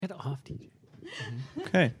that off, TJ.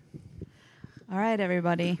 Okay. All right,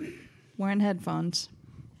 everybody. We're in headphones.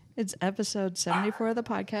 It's episode 74 of the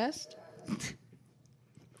podcast. Of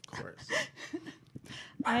course.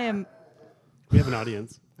 We have an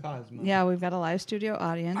audience. Cosmo. Yeah, we've got a live studio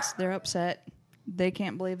audience. They're upset. They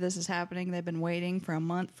can't believe this is happening. They've been waiting for a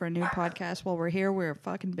month for a new podcast. While we're here, we're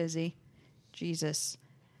fucking busy. Jesus.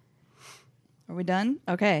 Are we done?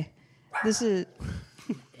 Okay. This is...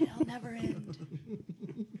 It'll never end.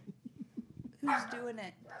 Who's doing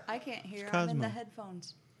it? I can't hear. I'm in the Cosmo.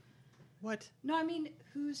 headphones. What? No, I mean,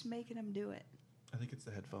 who's making them do it? I think it's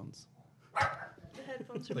the headphones. The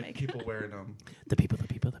headphones are Like making people wearing them. The people.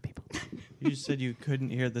 You just said you couldn't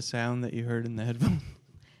hear the sound that you heard in the headphones.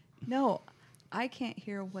 No, I can't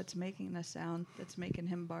hear what's making the sound that's making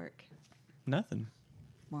him bark. Nothing.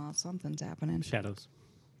 Well, something's happening. Shadows.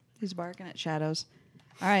 He's barking at shadows.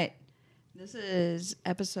 All right. This is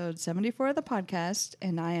episode 74 of the podcast,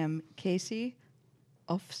 and I am Casey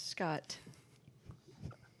Scott.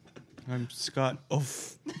 I'm Scott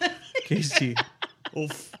Oof. Casey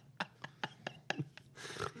Oof.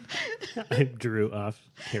 I'm Drew off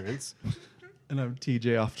Terrence. And I'm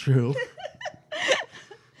TJ off True.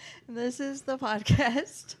 This is the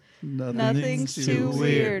podcast. Nothing's too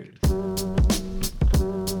weird.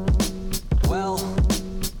 Well,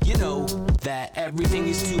 you know that everything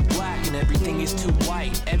is too black and everything is too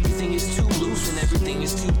white. Everything is too loose and everything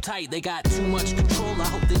is too tight. They got too much control. I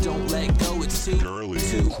hope they don't let go. It's too early.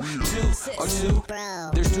 Too.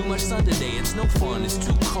 There's too much sun today. It's no fun. It's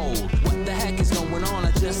too cold. What the heck is going on?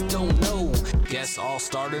 I just don't know. Guess I'll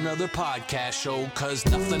start another podcast show, cause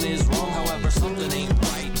nothing is wrong. However, something ain't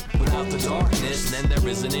right. Without the darkness, then there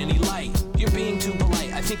isn't any light. You're being too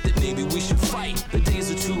polite. I think that maybe we should fight. The days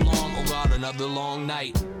are too long. Oh God, another long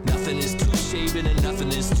night. Nothing is too shaven and nothing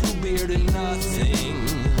is too beard and nothing.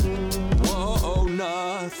 Whoa,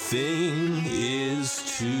 nothing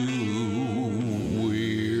is too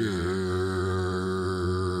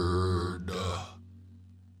weird.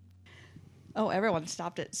 Oh, everyone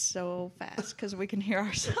stopped it so fast because we can hear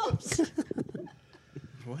ourselves.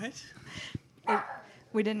 What?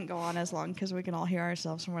 We didn't go on as long because we can all hear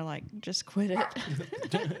ourselves, and we're like, just quit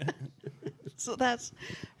it. So that's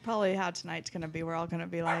probably how tonight's going to be. We're all going to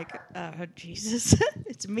be like, oh, Jesus,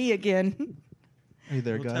 it's me again. Hey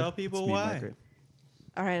there, We'll guys. tell people It's me, why. Margaret.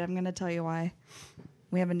 All right, I'm going to tell you why.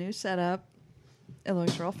 We have a new setup. It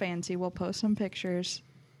looks real fancy. We'll post some pictures.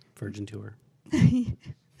 Virgin tour.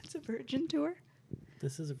 It's a Virgin tour?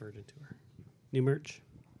 This is a Virgin tour. New merch.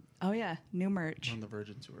 Oh, yeah, new merch. On the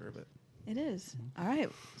Virgin Tour, but It is. All right,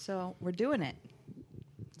 so we're doing it.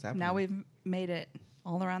 it's happening. Now we've made it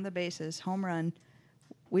all around the bases, home run.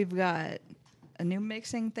 We've got a new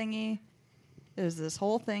mixing thingy. There's this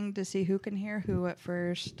whole thing to see who can hear who at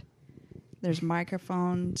first. There's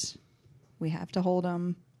microphones. We have to hold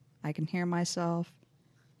them. I can hear myself.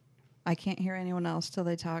 I can't hear anyone else till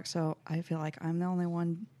they talk, so I feel like I'm the only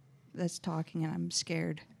one that's talking, and I'm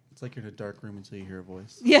scared. It's like you're in a dark room until you hear a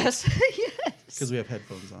voice. Yes, yes. Because we have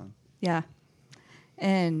headphones on. Yeah.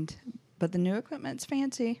 But the new equipment's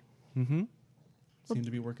fancy. Mm-hmm. Seem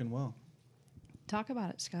to be working well. Talk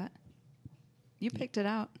about it, Scott. You picked it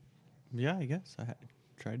out. Yeah, I guess I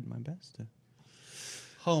tried my best to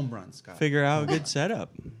Home run, Scott. figure out a good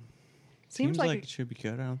setup. Seems like it should be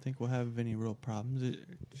good. I don't think we'll have any real problems. It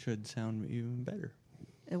should sound even better.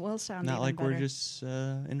 it will sound Not even like better. we're just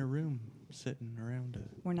in a room sitting around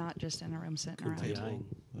We're not just in a room sitting around. table.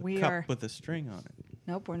 a We cup are. with a string on it.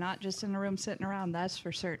 Nope, we're not just in a room sitting around. That's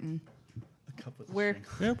for certain. A cup with a We're string.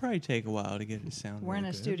 It'll probably take a while to get it sound. we're in real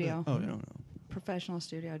a good, studio, but- Oh, no. professional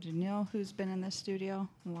studio. Do you know who's been in this studio?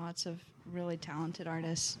 Lots of really talented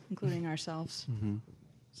artists, including ourselves. Mm-hmm.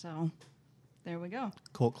 So, there we go.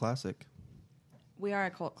 Cult classic. We are a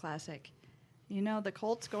cult classic. You know, the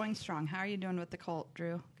cult's going strong. How are you doing with the cult,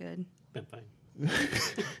 Drew? Good. I'm fine.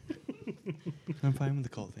 I'm fine with the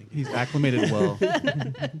cult thing. He's acclimated well.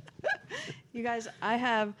 You guys, I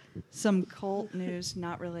have some cult news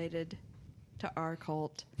not related to our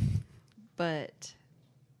cult, but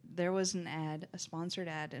there was an ad, a sponsored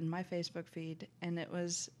ad in my Facebook feed, and it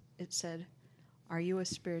said, "Are you a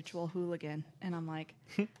spiritual hooligan?" And I'm like,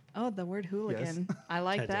 "Oh, the word hooligan. I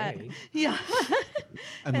like that." Today. Yeah.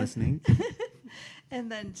 I'm listening. And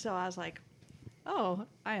then so I was like, "Oh,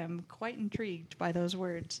 I am quite intrigued by those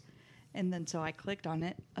words." And then so I clicked on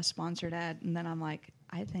it, a sponsored ad, and then I'm like,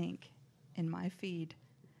 I think in my feed,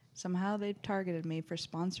 somehow they've targeted me for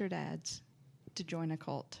sponsored ads to join a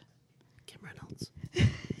cult. Kim Reynolds.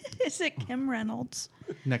 Is it Kim Reynolds?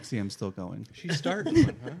 Nexium's still going. She's starting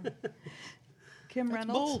one, huh? Kim That's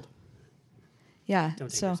Reynolds? bold. Yeah. Don't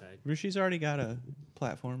take So her side. She's already got a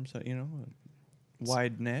platform, so a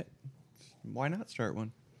wide net. Why not start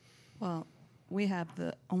one? Well, we have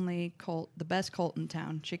the best cult in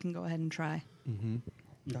town. She can go ahead and try.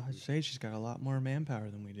 Mm-hmm. I'd say she's got a lot more manpower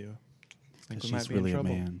than we do. I think we She's might be really in a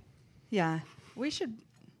trouble. man. Yeah, we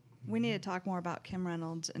need to talk more about Kim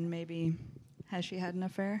Reynolds and maybe has she had an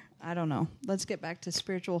affair? I don't know. Let's get back to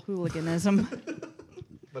spiritual hooliganism.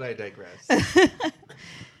 But I digress.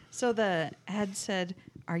 So the ad said,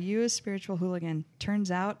 "Are you a spiritual hooligan?" Turns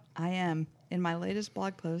out I am. In my latest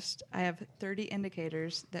blog post, I have 30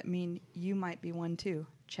 indicators that mean you might be one too.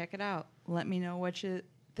 Check it out. Let me know what you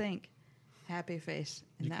think. Happy face.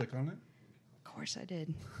 And You click on it? Of course I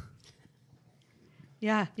did.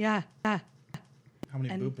 Yeah. How many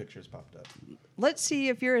And- boob pictures popped up? Let's see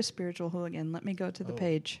if you're a spiritual hooligan. Let me go to the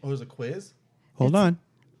page. Oh, there's a quiz? Hold It's- on.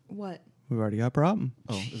 What? We've already got a problem.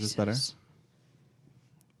 Oh, is this better? Jesus.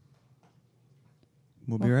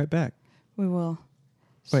 We'll be right back. We will.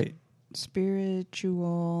 Wait.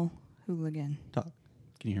 Spiritual hooligan. Talk.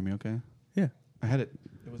 Can you hear me okay? Yeah. I had it.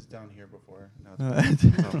 It was down here before. Now Uh, it's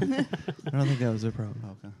back. I don't think that was a problem.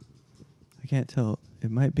 Oh, okay. I can't tell.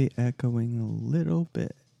 It might be echoing a little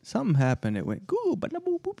bit. Something happened. It went goo, ba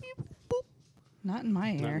boop, boop, beep, boop. Not in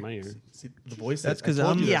my Not ear. in my ear. See, the voice. That's I 'cause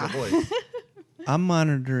told I'm- you there's a voice. I'm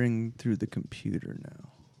monitoring through the computer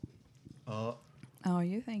now. Oh,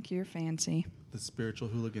 you think you're fancy. The spiritual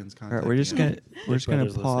hooligans All contact. right, we're just gonna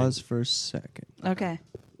brother's pause listening. for a second. Okay.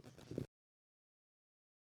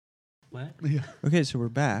 What? Yeah. Okay, so we're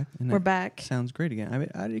back. And We're it back. Sounds great again. I mean,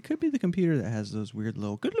 it could be the computer that has those weird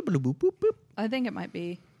little boop, boop, boop, boop. I think it might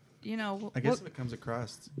be. I guess if it comes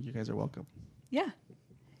across, you guys are welcome. yeah.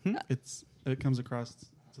 If it comes across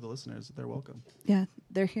to the listeners, they're welcome. Yeah.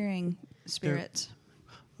 They're hearing spirits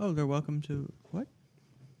Oh, they're welcome to what?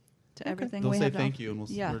 to everything They'll we say have. thank you, and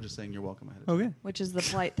Yeah. we're just saying you're welcome ahead of time. Okay, Which is the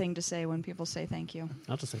polite thing to say when people say thank you.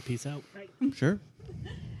 I'll just say peace out. sure.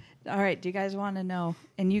 All right. Do you guys want to know?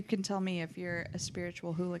 And you can tell me if you're a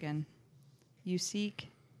spiritual hooligan. You seek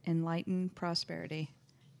enlightened prosperity.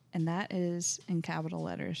 And that is in capital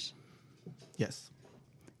letters. Yes.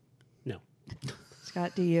 No.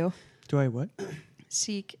 Scott, do you Do I what?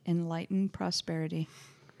 seek enlightened prosperity?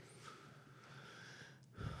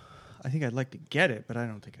 I think I'd like to get it, but I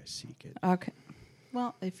don't think I seek it. Okay.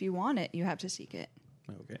 Well, if you want it, you have to seek it.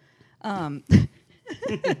 Okay.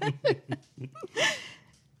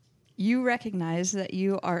 You recognize that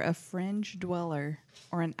you are a fringe dweller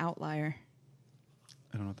or an outlier.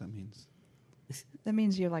 I don't know what that means. That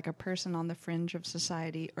means you're like a person on the fringe of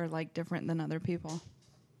society or like different than other people.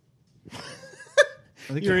 I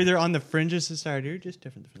think You're I'm either on the fringe of society or just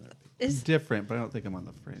different from other people. Is different, but I don't think I'm on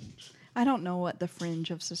the fringe. I don't know what the fringe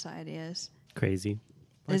of society is. Crazy.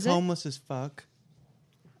 Like Is it? homeless as fuck.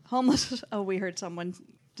 Homeless. Oh, we heard someone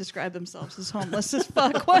describe themselves as homeless as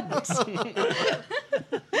fuck once.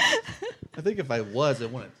 I think if I was, I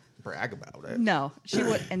wouldn't brag about it. No, she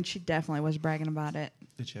would, and she definitely was bragging about it.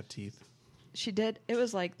 Did she have teeth? She did. It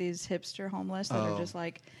was like these hipster homeless that are Oh. just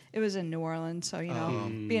like. It was in New Orleans, so you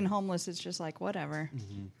know, being homeless is just like whatever.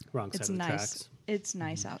 Wrong side It's of the nice. tracks. It's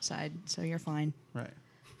nice outside, so you're fine. Right.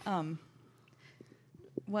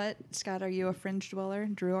 What, Scott? Are you a fringe dweller?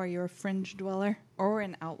 Drew, are you a fringe dweller or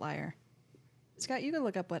an outlier? Scott, you can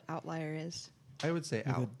look up what outlier is. I would say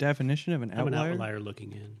The out. definition of an I'm an outlier. outlier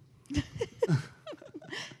looking in.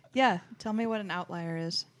 Yeah, tell me what an outlier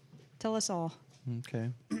is. Tell us all. Okay.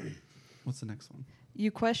 What's the next one? You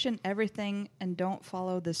question everything and don't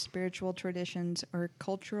follow the spiritual traditions or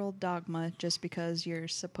cultural dogma just because you're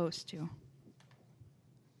supposed to.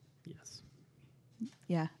 Yes.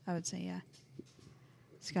 Yeah, I would say yeah.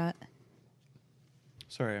 Scott?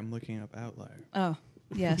 Sorry, I'm looking up outlier. Oh,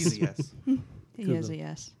 yes. He's a yes. He is Google. a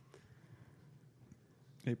yes.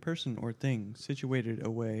 A person or thing situated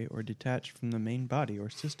away or detached from the main body or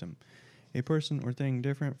system. A person or thing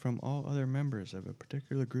different from all other members of a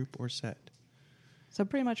particular group or set. So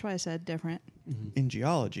pretty much what I said, different. In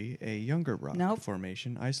geology, a younger rock Nope.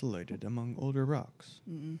 formation isolated among older rocks.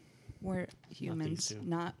 We're humans, two.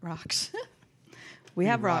 not rocks. We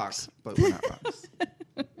have rock, rocks. but we're not rocks.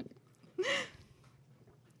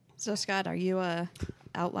 So Scott, are you a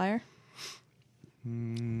outlier? I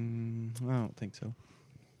don't think so.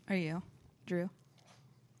 Are you, Drew?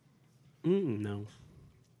 No.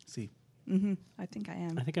 See, I think I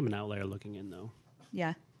am. I think I'm an outlier looking in, though.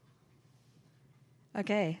 Yeah.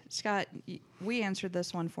 Okay, Scott, we answered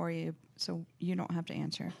this one for you, so you don't have to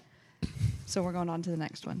answer. So we're going on to the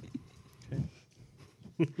next one.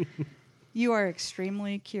 Okay. You are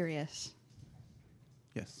extremely curious.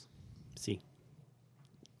 yes. See.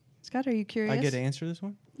 Scott, are you curious? I get to answer this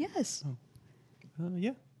one? Yes.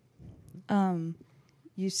 Yeah.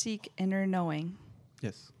 You seek inner knowing.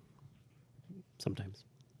 Yes. Sometimes.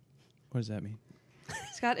 What does that mean?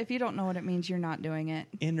 Scott, if you don't know what it means, you're not doing it.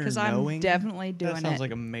 Inner Because knowing? I'm definitely doing That sounds it.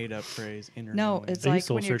 like a made-up phrase. Inner No, knowing. it's Are you like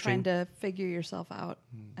when you're soul-searching? trying to figure yourself out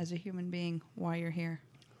as a human being while you're here.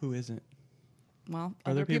 Who isn't? Well,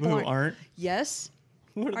 Are there other people who aren't? Yes.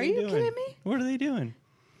 What Are they you doing? kidding me? What are they doing?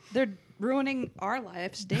 They're ruining our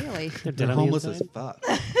lives daily. They're dead They're on the homeless as inside.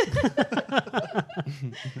 fuck.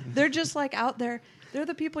 They're just like out there. They're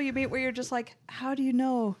the people you meet where you're just like, how do you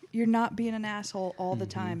know you're not being an asshole all the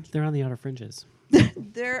time? They're on the outer fringes.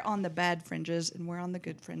 They're on the bad fringes and we're on the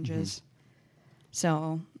good fringes.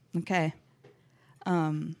 So, okay.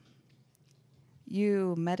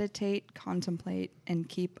 You meditate, contemplate, and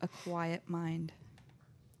keep a quiet mind.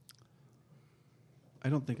 I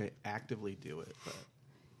don't think I actively do it, but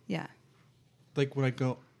Yeah. like when I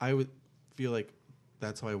go, I would feel like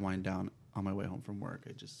that's how I wind down on my way home from work.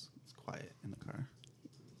 It's quiet in the car.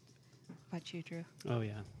 What about you, Drew? Oh,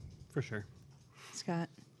 yeah. For sure. Scott?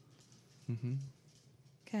 Mm-hmm.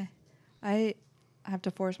 Okay. I have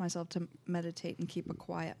to force myself to meditate and keep a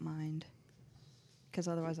quiet mind. Because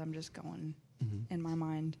otherwise I'm just going in my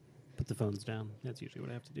mind. Put the phones down. That's usually what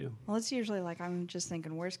I have to do. Well, it's usually like I'm just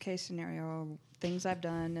thinking worst case scenario, things I've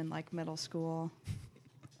done in like middle school,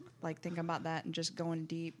 like thinking about that and just going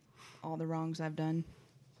deep, all the wrongs I've done.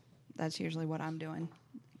 That's usually what I'm doing.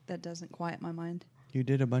 That doesn't quiet my mind. You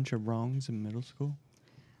did a bunch of wrongs in middle school?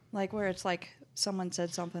 Like where it's like someone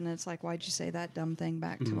said something and it's like, why'd you say that dumb thing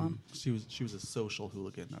back to them? She was a social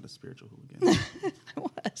hooligan, not a spiritual hooligan. I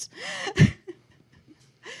was.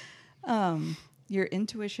 Your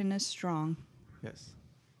intuition is strong. Yes.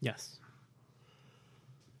 Yes.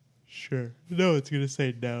 Sure. No, it's going to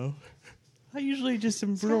say no. I usually just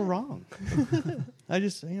am real wrong. I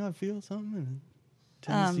just, I feel something and it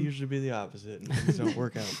tends to usually be the opposite and things don't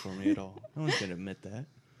work out for me at all. No one's going to admit that.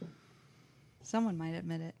 Someone might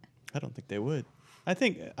admit it. I don't think they would.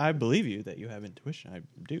 I believe you that you have intuition. I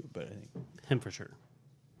do, but I think Him for sure.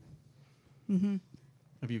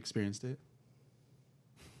 Have you experienced it?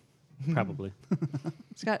 Probably.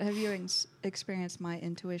 Scott, have you experienced my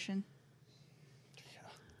intuition?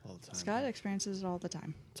 all the time. Scott experiences it all the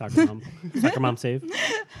time. Soccer mom. Soccer mom save.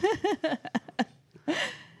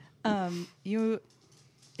 You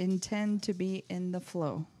intend to be in the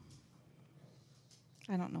flow.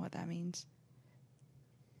 I don't know what that means.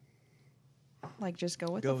 Like just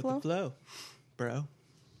go with Go the with flow? the flow, bro.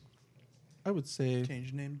 I would say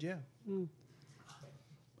Change your name to Joe.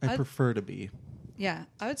 I prefer to be. Yeah,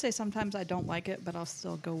 I would say sometimes I don't like it, but I'll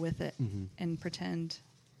still go with it and pretend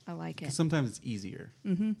I like it. 'Cause sometimes it's easier.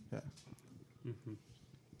 Mm-hmm. Yeah.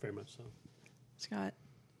 Very much so. Scott?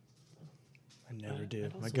 I never I do.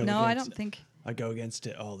 don't I see go No, I against don't think I go against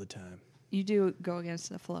it all the time. you do go against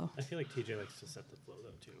the flow. I feel like TJ likes to set the flow, though,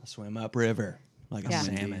 too. I swim upriver like Yeah. a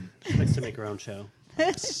salmon. She likes to make her own show.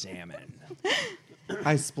 Like a salmon.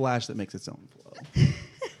 I splash that makes its own flow.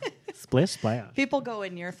 Splish, splash. People go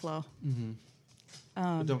in your flow.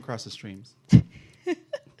 But don't cross the streams.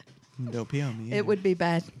 Don't pee on me. It would be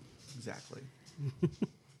bad. Exactly.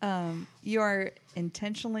 You are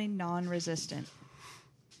intentionally non-resistant.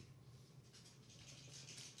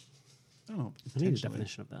 I don't know. I need a intentionally.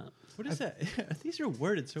 definition of that. What is that? These are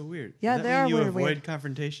worded so weird. Yeah, Does that they are mean you worded avoid weird.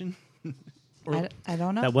 confrontation? I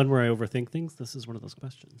don't know. That one where I overthink things, this is one of those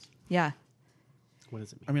questions. Yeah. What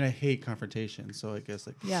does it mean? I mean, I hate confrontation, so I guess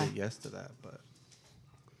I could Yeah. say yes to that. But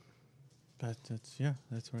That's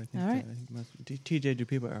what I think. All right. I think TJ, do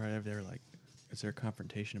people are there like, is there a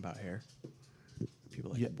confrontation about hair?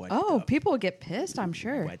 People like, Yeah. what Oh, the, people get pissed, I'm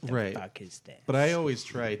sure. what the Right. fuck is that? but I always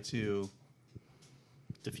try to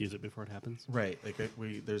Diffuse it before it happens. right. Like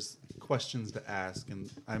there's questions to ask, and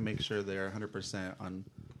I make sure they're 100% on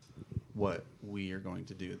what we are going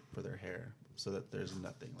to do for their hair, so that there's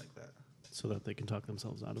nothing like that, So that they can talk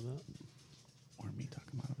themselves out of that. or me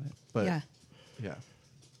talking out of it. But Yeah. yeah.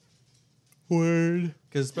 Word.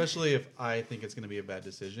 Because especially if I think it's going to be a bad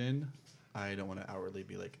decision, I don't want to outwardly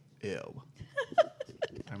be like, ew.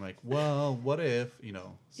 I'm like, well, what if,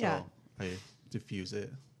 So Yeah. I diffuse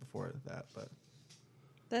it before that. But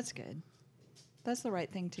That's good. That's the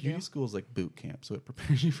right thing to beauty do. school is like boot camp, so it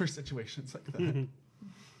prepares you for situations like that.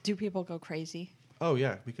 Do people go crazy? Oh,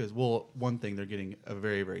 yeah, because, well, one thing, they're getting a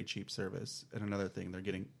very, very cheap service. And another thing,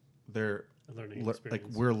 they're A learning like,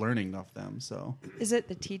 experience. we're learning off them. So Is it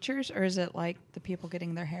the teachers or is it like the people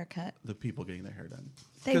getting their hair cut? the people getting their hair done.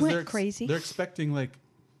 They 'Cause went crazy. They're expecting like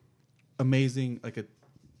amazing, like a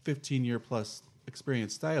 15-year plus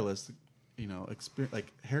experienced stylist,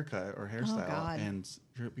 like haircut or hairstyle. God. And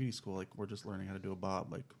you're at beauty school, like we're just learning how to do a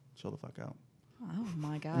bob. Like, chill the fuck out. Oh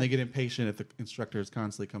my god. And they get impatient if the instructor is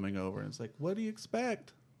constantly coming over. And it's like, what do you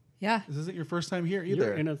expect? Yeah. This isn't your first time here You're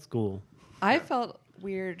either. in a school. I felt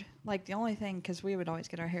weird. Like the only thing, because we would always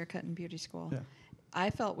get our hair cut in beauty school. Yeah. I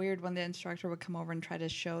felt weird when the instructor would come over and try to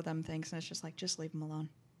show them things, and it's just like, just leave them alone.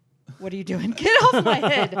 What are you doing? Get off my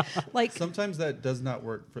head! Like, Sometimes that does not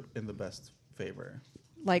work in the best favor.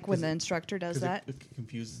 like when the instructor does 'Cause that. It can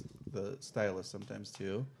confuse the stylist sometimes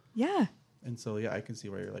too. Yeah, And so, yeah, I can see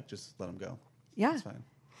where you're like, just let them go. yeah. That's fine.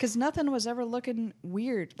 Because nothing was ever looking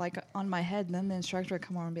weird, like on my head. And then the instructor would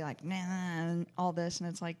come over and be like, nah, and all this. And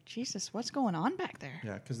it's like, Jesus, what's going on back there?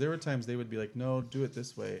 Yeah, because there were times they would be like, no, do it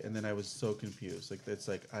this way. And then I was so confused. Like, it's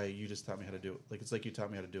like, you just taught me how to do it. Like, it's like you taught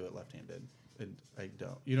me how to do it left-handed. And I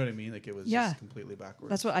don't. You know what I mean? Like, it was Yeah. just completely backwards.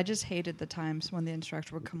 That's what I just hated the times when the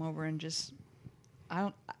instructor would come over and just,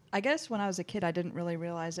 I guess when I was a kid, I didn't really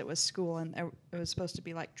realize it was school and it was supposed to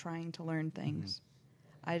be like trying to learn things.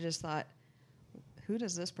 I just thought, who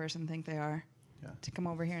does this person think they are Yeah. to come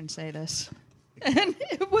over here and say this? And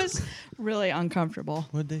it was really uncomfortable.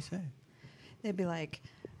 What'd they say? They'd be like,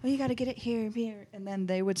 well, you got to get it here, here. And then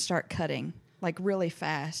they would start cutting like really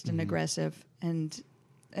fast and aggressive. And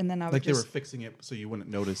then I would Like, they were just, fixing it so you wouldn't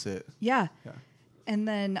notice it. yeah. Yeah. And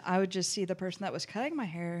then I would just see the person that was cutting my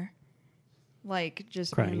hair, like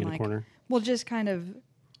just Crying being in a like, corner. well, just kind of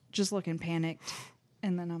just looking panicked.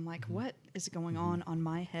 And then I'm like, what is going on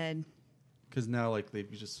my head? Because now, like, they've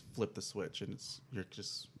just flipped the switch and you're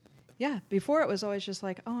just, Yeah. Before it was always just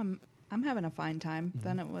like, oh, I'm having a fine time.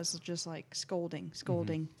 Then it was just like scolding.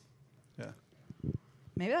 yeah.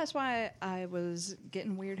 Maybe that's why I was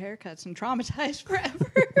getting weird haircuts and traumatized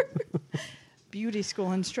forever. Beauty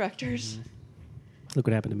school instructors. Look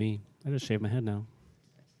what happened to me. I just shaved my head now.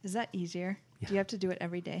 Is that easier? Yeah. Do you have to do it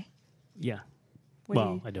every day? Yeah. What do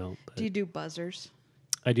well, you- I don't. But Do you do buzzers?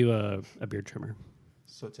 I do a beard trimmer.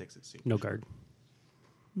 So it takes it serious. No guard.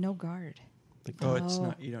 No guard. Like, Oh, it's Oh.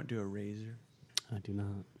 not. You don't do a razor. I do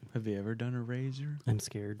not. Have you ever done a razor? I'm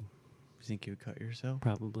scared. You think you would cut yourself?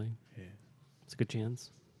 Probably. Yeah. It's a good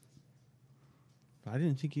chance. I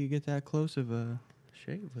didn't think you'd get that close of a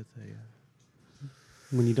shave with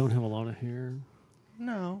a. When you don't have a lot of hair.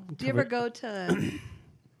 No. Do you ever go to,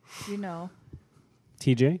 you know,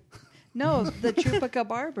 TJ? no, the Chupaca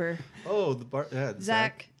barber, Oh, yeah,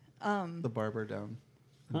 Zach? the barber down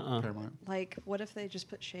in Paramount. Like, what if they just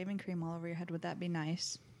put shaving cream all over your head? Would that be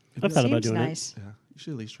nice? I've thought about Seems doing nice. Yeah, you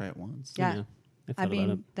should at least try it once. Yeah. I I thought about it.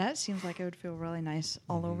 mean, that seems like it would feel really nice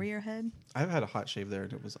all over your head. I've had a hot shave there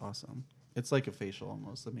and it was awesome. It's like a facial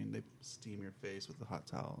almost. I mean, they steam your face with a hot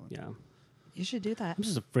towel. Yeah. You should do that. I'm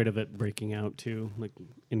just afraid of it breaking out too, like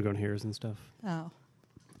ingrown hairs and stuff. Oh,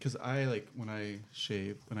 Because I like when I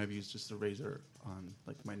shave, when I've used just a razor on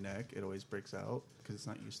like my neck, it always breaks out because it's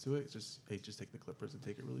not used to it. It's just I just take the clippers and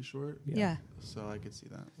take it really short. yeah. So I could see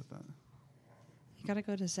that with that. You got to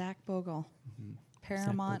go to Zach Bogle, Mm-hmm.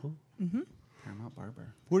 Paramount. Bogle? Mm-hmm. Paramount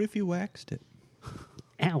Barber. What if you waxed it?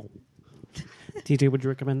 Ow. TJ, would you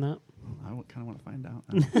recommend that? I kind of want to find out.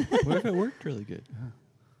 now. What if it worked really good?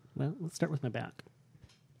 Well, let's start with my back.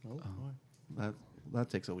 that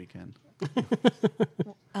takes a weekend.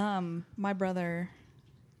 My brother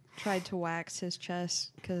tried to wax his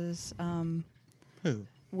chest because Who?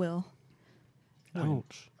 Will.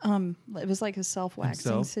 Ouch. It was like a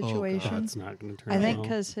self-waxing Himself? Oh, God. situation. That's not going to turn I out think well.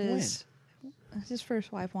 because his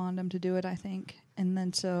first wife wanted him to do it, I think, and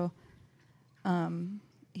then so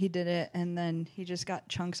he did it, and then he just got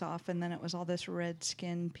chunks off, and then it was all this red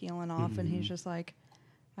skin peeling off, and he's just like,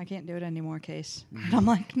 I can't do it anymore, Case. And I'm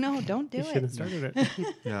like, no, don't do You should have it. started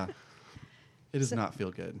it. Yeah. It does So- not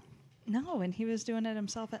feel good. No, and he was doing it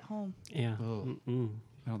himself at home. Yeah. Oh. Mm-mm.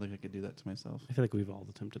 I don't think I could do that to myself. I feel like we've all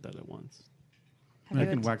attempted that at once. I mean, I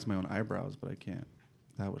Have can you- wax my own eyebrows, but I can't.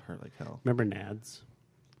 That would hurt like hell. Remember Nads?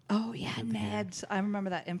 Oh yeah, Nads. I remember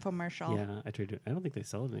that infomercial. Yeah, I tried to. I don't think they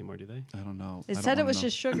sell it anymore, do they? I don't know. It I said don't it wanna was know.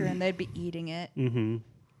 just sugar, and they'd be eating it. Mm-hmm.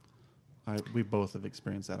 We both have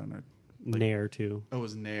experienced that on our. Nair, too. Oh, it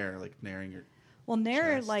was Nair, like Nairing your. Well,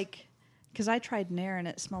 Nair, Chest. like, because I tried Nair, and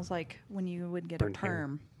it smells like when you would get Burnt a hair.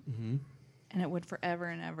 perm, and it would forever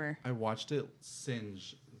and ever. I watched it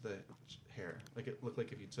singe the hair. Like it looked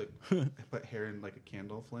like if you took put hair in like a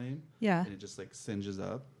candle flame. Yeah. And it just like singes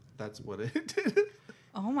up. That's what it did.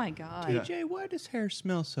 Oh my god, Yeah. TJ, why does hair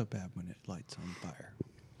smell so bad when it lights on fire?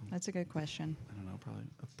 that's a good question. I don't know, probably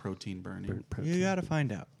a protein burning. Burnt protein. You got to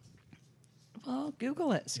find out. Well,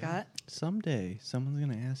 Google it, Scott. Someday, someone's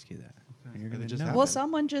going to ask you that. And you're And going it to just know. happened. Well,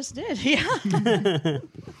 someone just did. Yeah.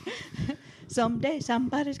 Someday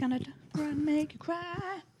somebody's gonna run, make you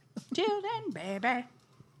cry. Till then, baby.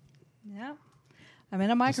 Yeah. I'm in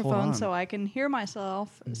a hold microphone, on. so I can hear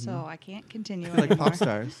myself, so I can't continue Like anymore. pop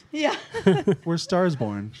stars. Yeah. We're stars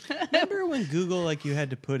born. Remember when Google, like, you had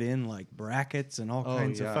to put in, like, brackets and all Oh,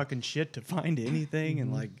 kinds of yeah. fucking shit to find anything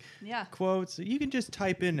and, like, Yeah. quotes? You can just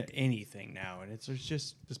type in anything now, and it's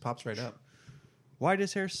just, Just pops right up. why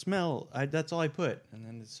does hair smell? That's all I put. And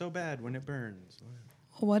then it's so bad when it burns.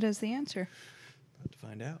 What is the answer? About to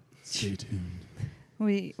find out. Stay tuned.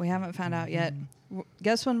 We haven't found out yet.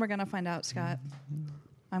 Guess when we're going to find out, Scott?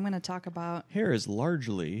 I'm going to talk about... Hair is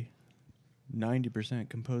largely 90%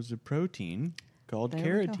 composed of protein called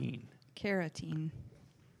There we go. keratin. Keratin.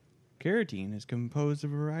 Keratin is composed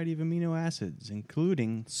of a variety of amino acids,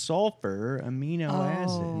 including sulfur amino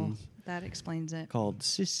acids That explains it. called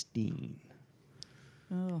cysteine.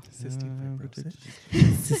 Oh. Cystic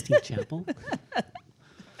fibrosis. Sistine Chapel.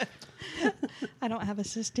 I don't have a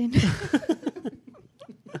cysteine.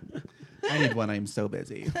 I need one. I'm so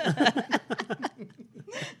busy.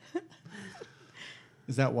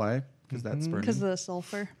 Is that why? Because that's burning. Because of the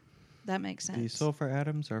sulfur. That makes sense. These sulfur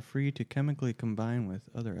atoms are free to chemically combine with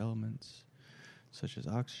other elements, such as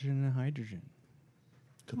oxygen and hydrogen.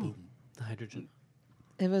 Kaboom. The hydrogen.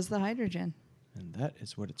 It was the hydrogen. And that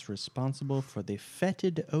is what it's responsible for the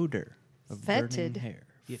fetid odor of Fetid? burning hair.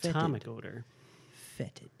 The Fetid. atomic odor.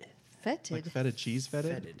 Fetid. Fetid. Like fetid cheese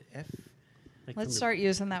fetid? Fetid. F. Like Let's from start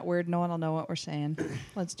using that word. No one will know what we're saying.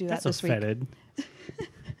 Let's do that That's this so week. fetid.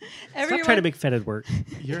 Everyone, Stop trying to make fetid work.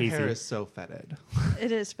 Your Casey. hair is so fetid.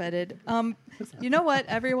 It is fetid. You know what?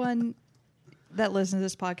 Everyone that listens to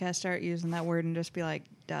this podcast start using that word and just be like,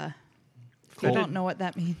 duh. I Fetid. don't know what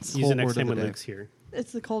that means. Use it Cold next word time of when the day. Luke's here.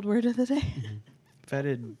 It's the cold word of the day.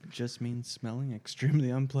 Fetid just means smelling extremely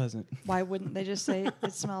unpleasant. Why wouldn't they just say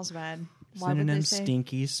it smells bad? Why would Synonym they say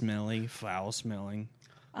stinky, smelly, foul smelling,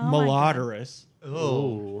 Oh my God. malodorous,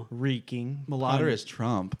 Oh. reeking, Mulatto is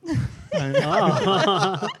Trump.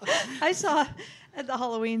 I saw at the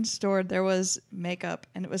Halloween store there was makeup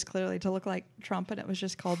and it was clearly to look like Trump and it was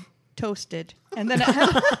just called Toasted. And then it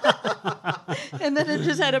had and then it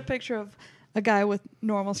just had a picture of a guy with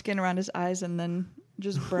normal skin around his eyes and then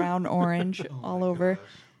just brown orange all over.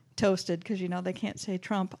 Toasted because you know they can't say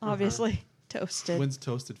Trump obviously. Toasted. When's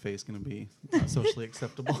toasted face going to be socially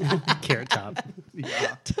acceptable? Carrot top.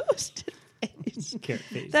 Yeah. Toasted face. Carrot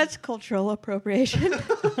face. That's cultural appropriation.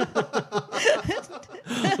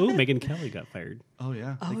 Ooh, Megyn Kelly got fired. Oh,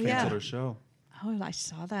 yeah. Oh, They canceled yeah. her show. Oh, I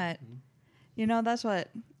saw that. You know, that's what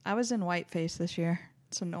I was in whiteface this year,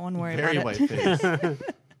 so no one worry Very about white it. face.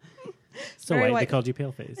 So Very white, they white. called you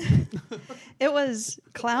pale face. It was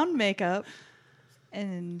clown makeup,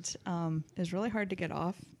 and it was really hard to get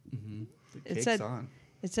off. The It cake's said- on.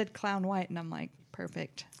 It said clown white, and I'm like,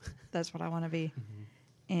 perfect. That's what I want to be.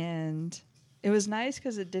 And it was nice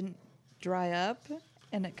because it didn't dry up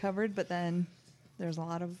and it covered, but then there's a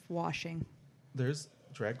lot of washing. There's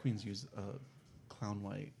drag queens use clown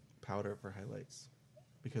white powder for highlights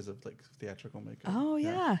because of like theatrical makeup. Oh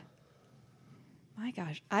yeah. My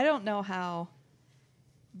gosh, I don't know how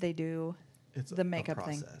they do It's the makeup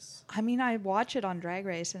thing. process. I mean, I watch it on Drag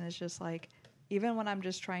Race, and it's just like, even when I'm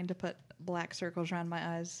just trying to put black circles around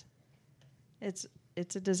my eyes, it's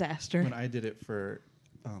a disaster. When I did it for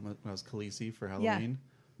when I was Khaleesi for Halloween,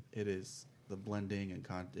 it is the blending and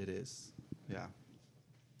it is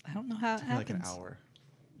I don't know how it took me like happens. an hour.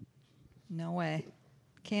 No way,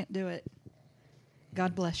 can't do it.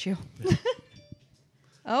 God bless you.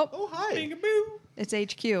 Oh, hi! it's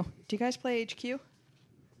HQ. Do you guys play HQ?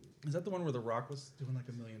 Is that the one where The Rock was doing like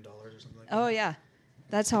 $1 million or something like Oh that? yeah,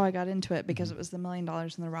 that's how I got into it because it was the $1 Million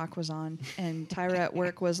and The Rock was on, and Tyra at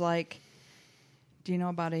work was like, "Do you know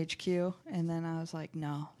about HQ?" And then I was like,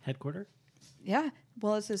 "No." Headquarter? Yeah,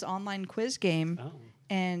 well, it's this online quiz game, Oh.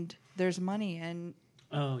 and there's money, and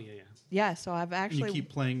Oh, yeah, yeah. yeah, so I've And actually you keep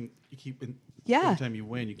playing. You keep Yeah. Every time you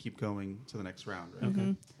win, you keep going to the next round. Right?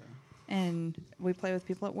 Okay. and we play with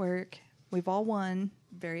people at work. We've all won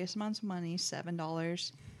various amounts of money,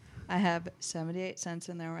 $7. I have 78 cents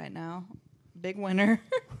in there right now. Big winner.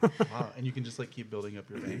 Wow! And you can just like keep building up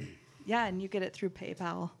your bank. Yeah, and you get it through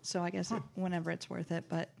PayPal. So I guess whenever it's worth it,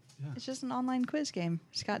 but Yeah. it's just an online quiz game.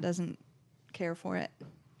 Scott doesn't care for it.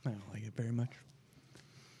 I don't like it very much.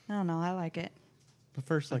 I don't know. I like it. The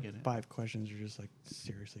first I like get it. 5 questions are just like,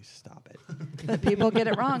 seriously, stop it. But people get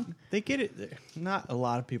it wrong. They get it. Not a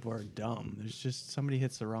lot of people are dumb. There's just somebody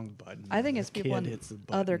hits the wrong button. I think or it's a people kid in hits the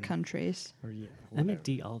other button, countries. Or yeah, I make whatever.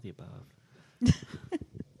 D all the above.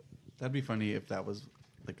 That'd be funny if that was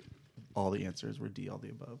like all the answers were D, all the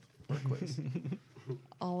above for a quiz.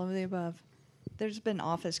 All of the above. There's been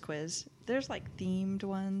office quiz. There's like themed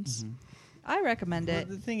ones. I recommend Well, it.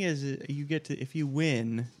 the thing is, you get to if you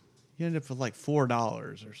win, You end up with like $4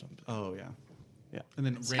 or something. Oh yeah, Yeah. and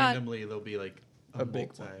then Scott- randomly there'll be like a big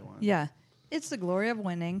multi one. Yeah. It's the glory of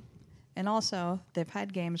winning. And also, they've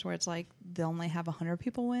had games where it's like they only have 100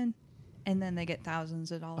 people win, and then they get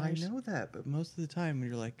thousands of I dollars. know that, but most of the time when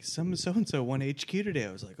you're like, some so-and-so won HQ today,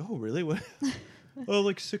 I was like, oh, really? What? Oh,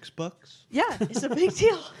 like $6. Yeah, it's a big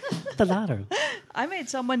deal. The lotto. I made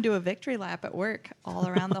someone do a victory lap at work all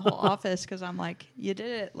around the whole office because I'm like, you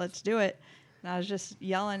did it, let's do it. And I was just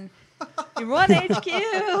yelling, you won HQ!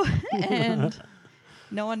 And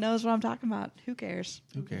no one knows what I'm talking about. Who cares?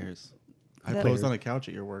 Who cares? I That- posed on a couch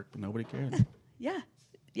at your work, but nobody cared. Yeah.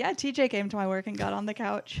 Yeah, TJ came to my work and got on the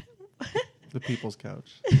couch. The people's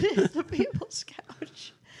couch. It is the people's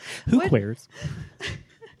couch. Who What- cares?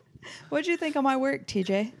 What'd you think of my work,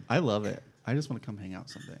 TJ? I love it. I just want to come hang out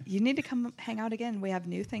someday. You need to come hang out again. We have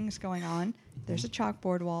new things going on. There's a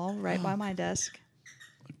chalkboard wall right by my desk.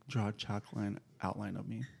 Draw a chalk line outline of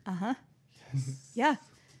me. Yeah.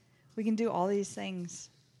 We can do all these things,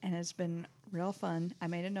 and it's been real fun. I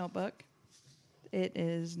made a notebook. It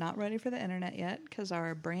is not ready for the internet yet because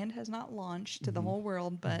our brand has not launched to the whole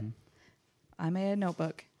world, but I made a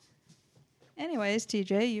notebook. Anyways,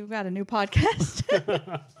 TJ, you've got a new podcast.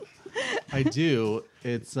 I do.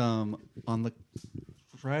 It's on the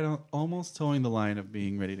right on, almost towing the line of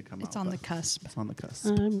being ready to come out. It's on the but cusp. It's on the cusp.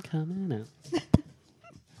 I'm coming out.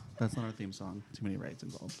 That's not our theme song. Too many rights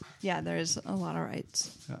involved. Yeah, there's a lot of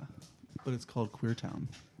rights. Yeah, but it's called Queer Town.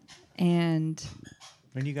 And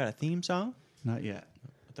And you got a theme song? Not yet.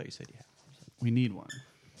 I thought you said you had. We need one.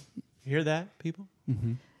 You hear that, people?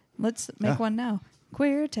 let's make Yeah. one now.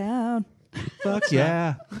 Queer Town. Fuck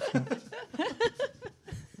yeah!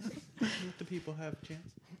 Let the people have a chance.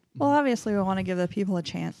 Well, obviously, we want to give the people a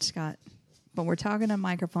chance, Scott. But we're talking to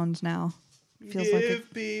microphones now. Feels like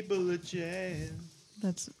Give people a chance.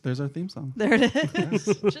 that's There's our theme song. there it is.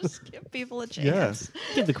 Just give people a chance. Yes.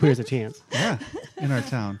 Give the queers a chance. Yeah, in our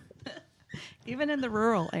town. Even in the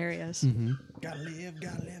rural areas. Gotta live,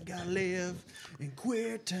 gotta live, gotta live in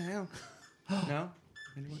Queer Town. No?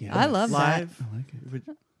 Anyone? Yeah. I love Live. I like it. Would-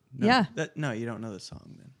 No, Yeah. No, you don't know the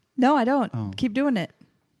song then. No, I don't. Oh. Keep doing it.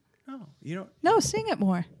 No, you don't. No, sing it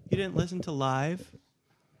more. You didn't listen to Live?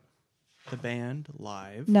 The band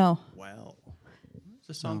Live? No. Well, it's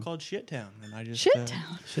a song called Shit Town, and I just Shit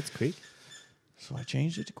Town. Shit's Creek. So I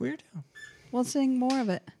changed it to Queer Town. We'll sing more of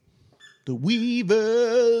it. The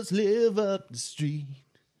Weavers live up the street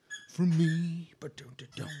from me.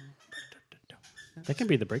 Ba-dum-da-dum, ba-dum-da-dum. That can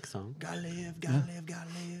be the break song. Gotta live, gotta live, gotta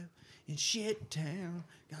live in Shit Town.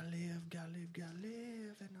 Gotta live, gotta live, gotta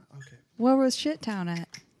live. Okay, Where was Shit Town at?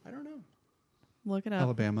 I don't know. Look it up.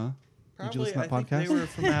 Alabama. Did you listen to I that think podcast? they were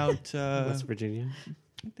from out. West Virginia. I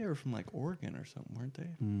think they were from like Oregon or something, weren't they?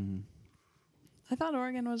 I thought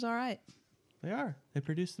Oregon was all right. They are. They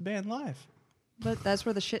produced the band live. But that's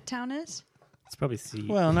where the Shit Town is? It's probably C.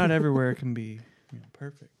 Well, not everywhere can be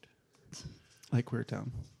perfect. Like Queer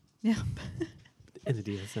Town. Yeah. in the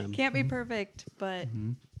DSM. Can't be perfect, but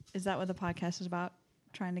is that what the podcast is about?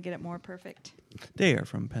 Trying to get it more perfect. They are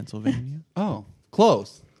from Pennsylvania. Oh,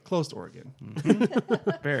 close. Close to Oregon.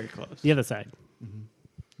 Very close. The other side.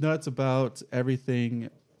 No, it's about everything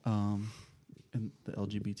in the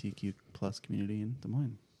LGBTQ plus community in Des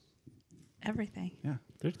Moines. Everything. Yeah,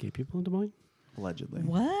 There's gay people in Des Moines. allegedly.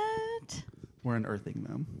 What? We're unearthing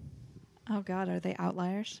them. Oh, God. Are they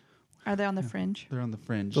outliers? Are they on the fringe? They're on the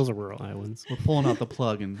fringe. Those are rural islands. We're pulling out the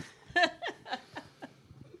plug and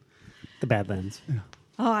The Badlands.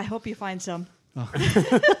 Oh, I hope you find some.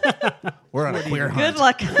 we're on a queer hunt. Good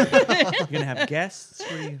luck. You're gonna have guests. What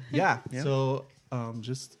do you- Yeah. Yeah. So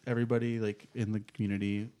just everybody like in the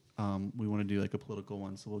community, we want to do like a political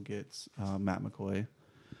one. So we'll get Matt McCoy,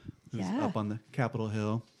 who's Yeah. up on the Capitol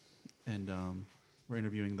Hill, and we're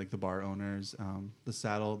interviewing like the bar owners.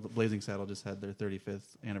 The Blazing Saddle just had their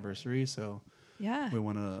 35th anniversary, so Yeah. we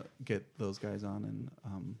want to get those guys on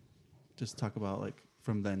and just talk about like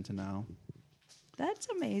from then to now. That's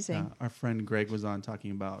amazing. Our friend Greg was on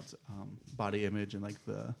talking about body image and like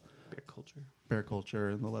the bear culture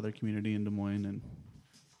and the leather community in Des Moines, and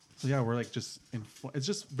so yeah, we're like just it's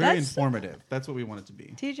just very That's- informative. That's what we want it to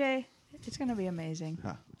be. TJ, it's going to be amazing.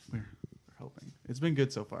 Yeah, we're hoping it's been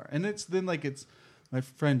good so far, and it's then like it's my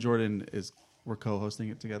friend Jordan we're co-hosting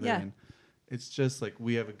it together, Yeah. and it's just like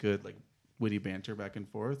we have a good like witty banter back and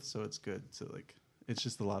forth, so it's good to like it's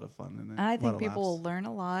just a lot of fun and I think people will learn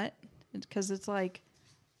a lot because it's like,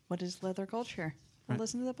 what is leather culture? Well, Right.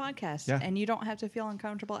 listen to the podcast. Yeah. And you don't have to feel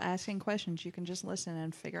uncomfortable asking questions. You can just listen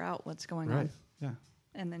and figure out what's going on. right, yeah.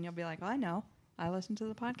 And then you'll be like, oh, I know. I listened to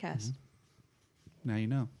the podcast. Now you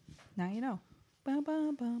know. Now you know. Ba,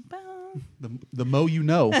 ba, ba, ba. The mo you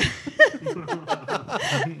know.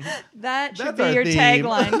 That should That's be our your theme.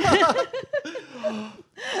 tagline.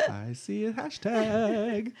 I see a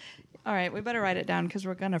hashtag. All right, we better write it down because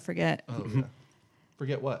we're going to forget. Oh, yeah.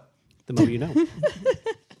 Forget what? The mo you know.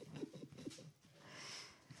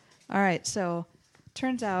 All right, so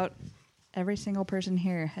turns out every single person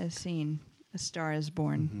here has seen A Star is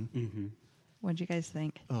Born. Mm-hmm. What'd you guys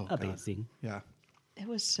think? Oh, God. Amazing. Yeah. It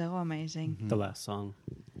was so amazing. The last song.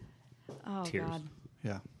 Oh, Tears. God.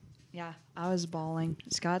 Yeah. Yeah, I was bawling.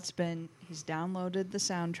 He's downloaded the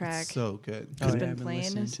soundtrack. So good. He's yeah, been I've playing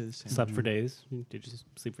listening his- to the same. Slept for days. Did you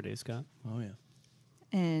sleep for days, Scott? Oh yeah.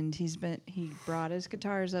 And he brought his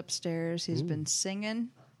guitars upstairs. He's been singing.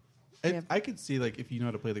 Yeah. I could see, like, if you know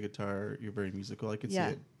how to play the guitar, you're very musical. I could Yeah.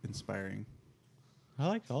 see it inspiring. I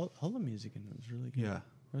liked all the music in it. It was really good. Yeah.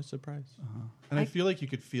 I was surprised. And I I- feel like you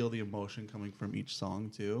could feel the emotion coming from each song,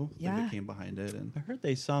 too. Like, Yeah. that came behind it. And I heard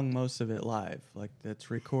they sung most of it live, like that's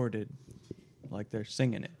recorded, like they're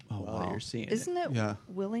singing it while wow. you're seeing Isn't it Yeah.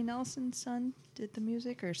 Willie Nelson's son did the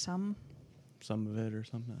music or some? some of it or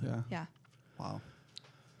something. Yeah. Yeah. Wow.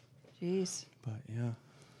 Jeez. But yeah.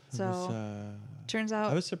 It So, was, Turns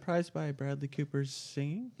out I was surprised by Bradley Cooper's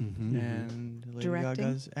singing Mhm. and Lady Directing?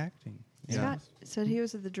 Gaga's acting. Yeah. Scott said he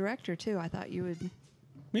was the director too. I thought you would.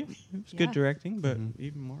 Yeah, it was Yeah. good directing, but Mhm.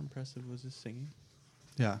 even more impressive was his singing.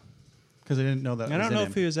 Yeah. Because I didn't know that. I was don't in know him.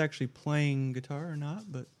 if he was actually playing guitar or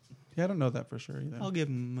not, but Yeah, I don't know that for sure either. I'll give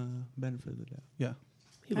him benefit of the doubt. Yeah.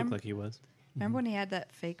 He I'm- looked like he was. Remember when he had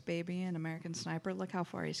that fake baby in American Sniper? Look how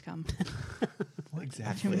far he's come.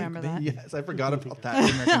 Exactly. remember that? Yes, I forgot about that.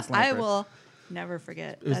 American Sniper. I will never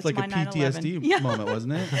forget. It was That's like my a 9/11. PTSD Yeah. moment,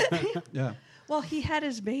 wasn't it? Yeah. Well, he had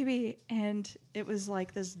his baby, and it was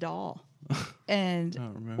like this doll, and I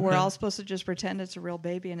don't remember. we're all supposed to just pretend it's a real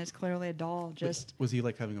baby, and it's clearly a doll. Just Was he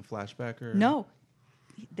like having a flashback or no,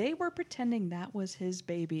 they were pretending that was his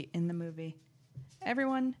baby in the movie.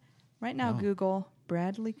 Everyone, right now, Wow. Google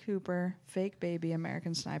Bradley Cooper fake baby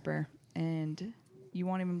American Sniper, and you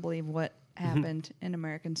won't even believe what happened in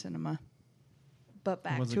American cinema. But It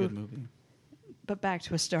back was a to good movie.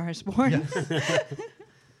 A Star is Born. Yes.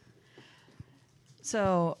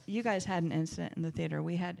 So you guys had an incident in the theater.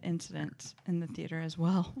 We had incidents in the theater as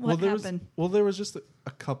well. What there happened? there was just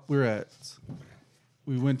a couple.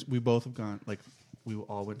 We both have gone, like, we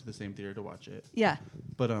all went to the same theater to watch it. Yeah.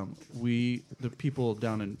 But the people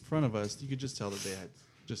down in front of us, you could just tell that they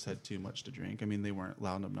had too much to drink. I mean, they weren't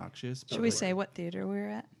loud and obnoxious. But Should we like, say what theater we were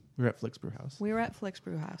at? we were at Flicks Brew House? We were at Flicks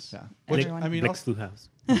Brew House. Yeah. Which, Everyone. I mean, Nick's Flu House.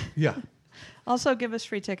 yeah. Also, give us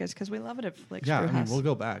free tickets because we love it at Flicks Yeah, Brew I mean, House. we'll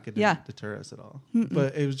go back. It didn't Yeah. deter us at all.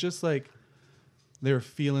 But it was just like they were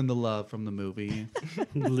feeling the love from the movie.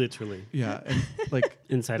 Literally. Yeah, and like,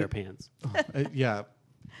 Inside our pants. yeah,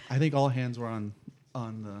 I think all hands were on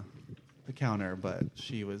the counter, but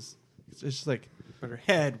she was. It's just like, But her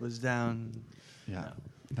head was down. yeah,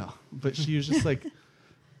 no, but she was just like,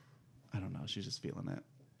 I don't know, she was just feeling it,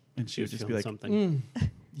 and she She would was just be feeling like, something.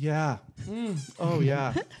 yeah, oh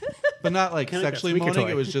yeah, but not like Kinda like a sexually squeaker moaning.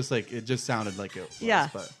 toy. It was just like it just sounded like it was. Yeah.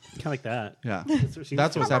 But Kind of like that. yeah, That's what, she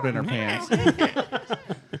that's was what's doing. happening in her pants.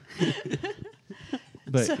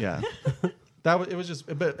 But yeah, it was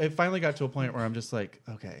just. But it finally got to a point where I'm just like,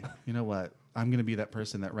 okay, you know what? I'm gonna be that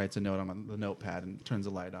person that writes a note on the notepad and turns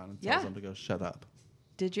the light on and tells Yeah. them to go shut up.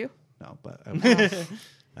 Did you? No, but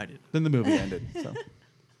I did. then the movie ended. So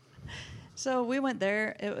So we went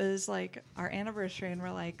there. It was like our anniversary, and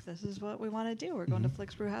we're like, this is what we want to do. We're going to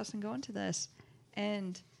Flicks Brew House and going to this.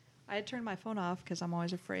 And I had turned my phone off because I'm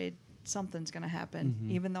always afraid something's going to happen,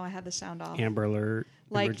 even though I had the sound off. Amber Alert,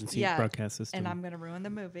 emergency yeah, broadcast system. and I'm going to ruin the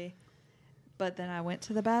movie. But then I went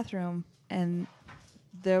to the bathroom, and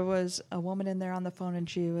there was a woman in there on the phone, and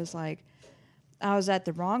she was like, I was at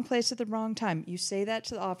the wrong place at the wrong time. You say that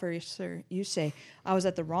to the officer. You say, I was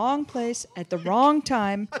at the wrong place at the wrong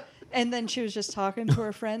time. And then she was just talking to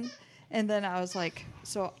her friend. And then I was like,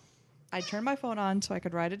 so I turned my phone on so I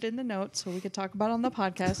could write it in the notes so we could talk about it on the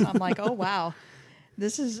podcast. And I'm like, oh, wow,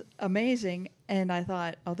 this is amazing. And I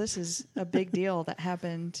thought, oh, this is a big deal that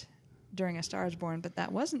happened during A Star is Born. But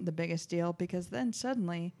that wasn't the biggest deal because then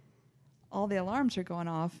suddenly all the alarms are going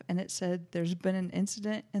off. And it said there's been an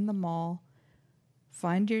incident in the mall.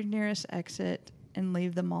 Find your nearest exit and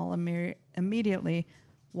leave the mall immediately.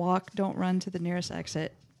 Walk, don't run to the nearest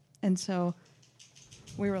exit. And so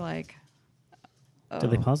we were like,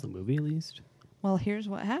 Did they pause the movie at least? well, here's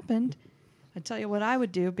what happened. I tell you what I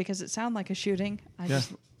would do because it sounded like a shooting. I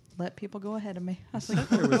just let people go ahead of me. I was like,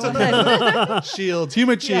 go ahead. shields,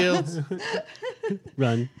 human shields.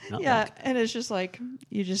 Run. Not Yeah, walk. and it's just like,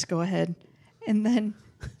 you just go ahead. And then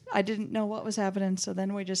I didn't know what was happening. So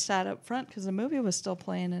then we just sat up front because the movie was still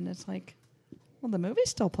playing. And it's like, well, the movie's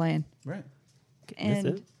still playing. Right. And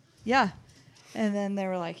it? yeah. And then they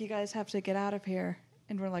were like, you guys have to get out of here.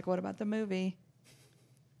 And we're like, what about the movie?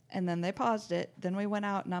 And then they paused it. Then we went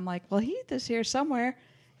out and I'm like, well, Heath is here somewhere.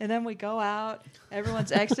 And then we go out.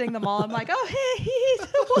 Everyone's exiting the mall. I'm like, oh, hey,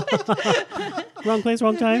 Heath. What? Wrong place,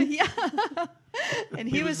 wrong time. Yeah. And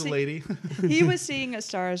he was the lady. he was seeing A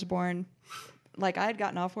Star Is Born. Like I had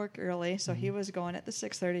gotten off work early, so he was going at the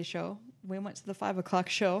 6:30 show. We went to the 5 o'clock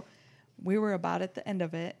show. We were about at the end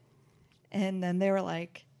of it. And then they were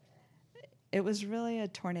like, it was really a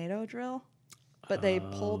tornado drill, but they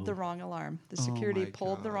pulled the wrong alarm. The security my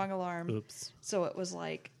pulled the God. wrong alarm. Oops. So it was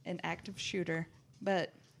like an active shooter.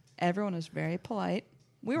 But everyone was very polite.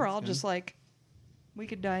 We were all just like, we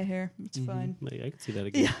could die here. It's fine. I can see that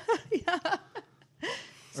again.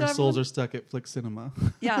 So Our souls everyone- are stuck at Flick Cinema.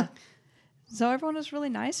 Yeah. So everyone was really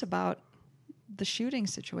nice about the shooting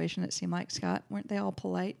situation, it seemed like, Scott. Weren't they all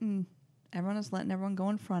polite? And everyone was letting everyone go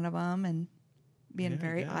in front of them and being Yeah, I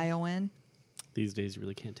very guess. Iowan. These days, you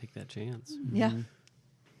really can't take that chance. Yeah.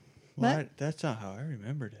 Well, What? that's not how I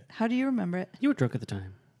remembered it. How do you remember it? You were drunk at the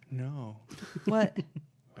time. No. What?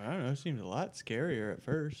 I don't know. It seemed a lot scarier at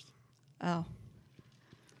first. Oh.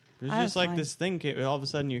 It was I just was like fine. this thing came, all of a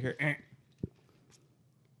sudden you hear, "Eh."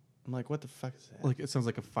 I'm like, what the fuck is that? Like it sounds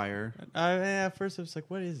like a fire. At first I was like,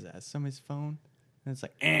 what is that? Somebody's phone? And it's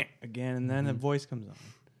like, again. And then a voice comes on.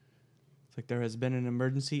 It's like, there has been an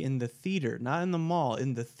emergency in the theater, not in the mall,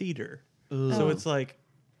 in the theater. So Oh. it's like,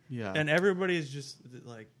 Yeah. and everybody is just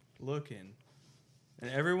like looking.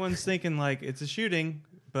 And everyone's thinking like it's a shooting,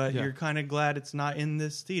 but Yeah. you're kind of glad it's not in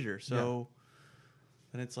this theater. So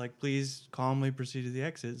then it's like, please calmly proceed to the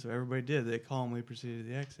exit. So everybody did. They calmly proceeded to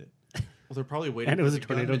the exit. Well, they're probably waiting. And it was for a the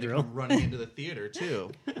tornado gunman to drill. come running into the theater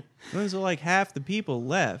too. And so like half the people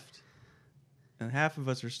left, and half of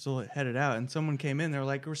us are still headed out. And someone came in. They're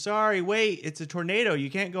like, "We're sorry. Wait, it's a tornado. You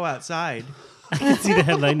can't go outside." I can see the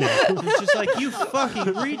headline now. It's just like, you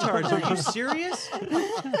fucking retards. Are you serious?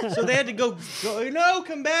 So they had to go. No,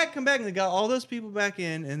 come back. And they got all those people back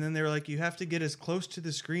in, and then they were like, you have to get as close to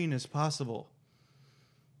the screen as possible.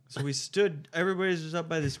 So we stood. Everybody's just up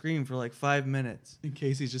by the screen for like 5 minutes. And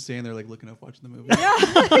Casey's just standing there, like looking up, watching the movie.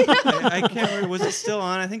 I can't remember. Was it still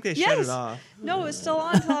on? I think they shut Yes. it off. No, it was still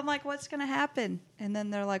on until I'm like, what's going to happen? And then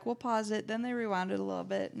they're like, we'll pause it. Then they rewound it a little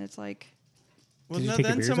bit. And it's like, Well, Did you no, take your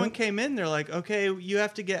then beers someone out? came in. They're like, okay, you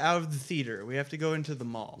have to get out of the theater. We have to go into the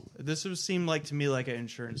mall. This seemed like to me like an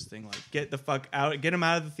insurance thing. Like, get the fuck out. Get them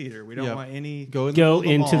out of the theater. We don't Yep. want any. Go, in Go the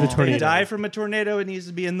middle of into the mall. tornado. They die from a tornado. It needs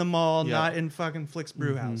to be in the mall, Yeah. not in fucking Flick's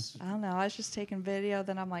brew house. I don't know. I was just taking video.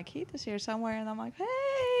 Then I'm like, Heath is here somewhere. And I'm like, hey.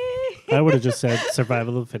 I would have just said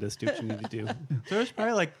survival of the fittest. Do what you need to do. There was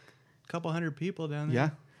probably like a couple hundred people down there. Yeah.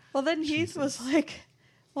 Well, then Heath was like,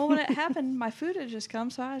 well, when it happened, my food had just come,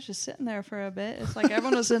 so I was just sitting there for a bit. It's like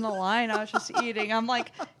everyone was in a line. I was just eating. I'm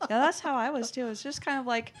like, yeah, that's how I was too. It's just kind of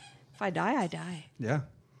like, if I die, I die. Yeah.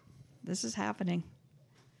 This is happening.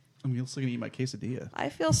 I'm still gonna eat my quesadilla. I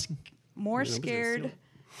feel more Yeah, scared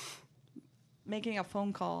making a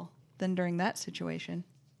phone call than during that situation.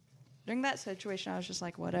 During that situation, I was just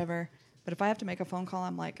like, whatever. But if I have to make a phone call,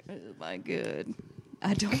 I'm like, oh my God.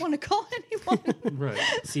 I don't want to call anyone. Right.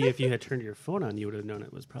 See, if you had turned your phone on, you would have known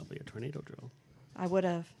it was probably a tornado drill. I would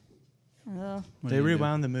have. What They do you do?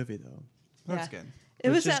 rewound the movie though. That's Yeah. good. It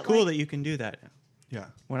was It's just at, cool like- that you can do that now. Yeah.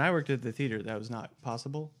 When I worked at the theater, that was not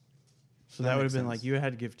possible. So That that would makes have been sense. like you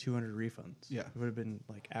had to give 200 refunds. Yeah. It would have been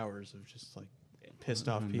like hours of just like pissed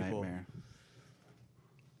off What a people. nightmare.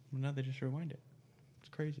 Well, now they just rewind it. It's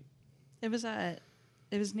crazy. It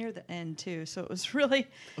was near the end too, so it was really.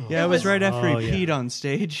 Yeah, it was right after Oh, he yeah. peed on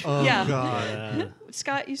stage. Oh Yeah. God.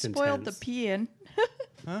 Scott, you It's spoiled intense. the peeing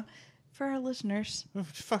Huh? for our listeners. Oh,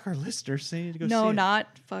 fuck our listeners. They need to go No, see it.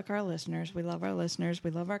 not fuck our listeners. We love our listeners.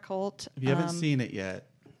 We love our cult. If you haven't seen it yet,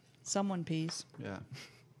 someone pees. yeah.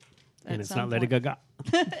 And at it's some not Lady point. Gaga.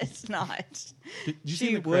 It's not. Did you She see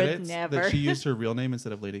the would credits never. that she used her real name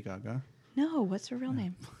instead of Lady Gaga? No, what's her real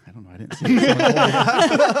name? I don't know. I didn't see it.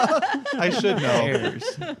 I should know. Bears.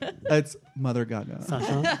 It's Mother Gaga.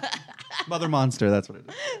 Sasha? Mother Monster. That's what it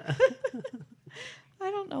is. I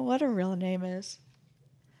don't know what her real name is.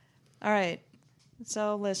 All right.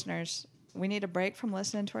 So, listeners, we need a break from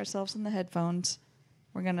listening to ourselves in the headphones.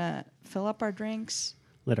 We're going to fill up our drinks.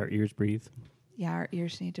 Let our ears breathe. Yeah, our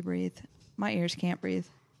ears need to breathe. My ears can't breathe.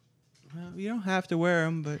 Well, you don't have to wear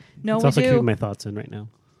them, but No, it's we also do. keeping my thoughts in right now.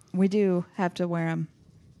 We do have to wear them.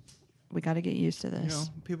 We got to get used to you this.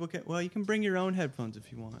 know, people can. Well, you can bring your own headphones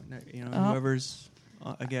if you want. You know, Oh. whoever's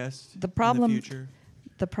a guest. The problem- in the future.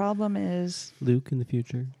 The problem is Luke in the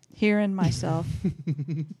future. hearing myself.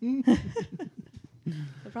 The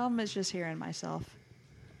problem is just hearing myself.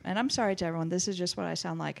 And I'm sorry to everyone. This is just what I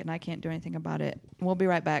sound like, and I can't do anything about it. We'll be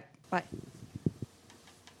right back. Bye.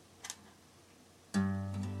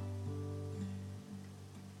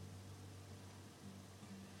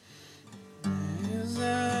 As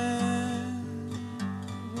I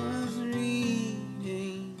was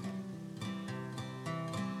reading,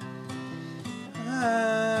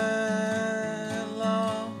 I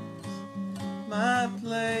lost my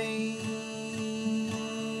place.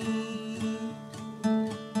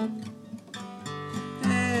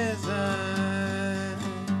 As I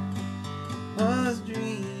was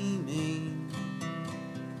dreaming,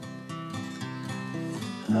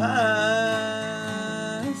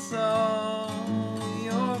 I saw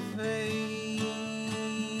your face.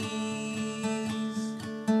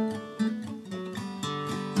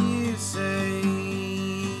 You say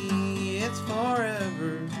it's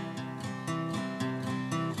forever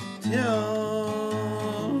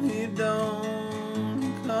till you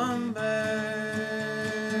don't come back.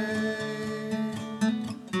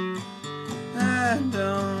 I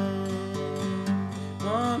don't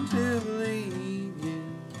want to believe you.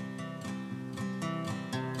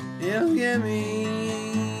 It'll give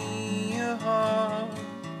me a heart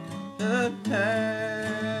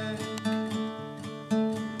attack.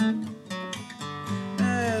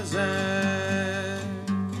 As I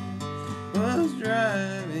was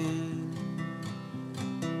driving,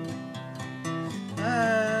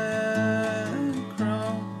 I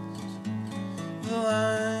crossed the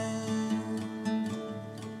line.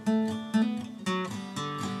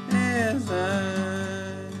 As I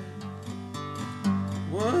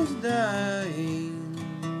was dying,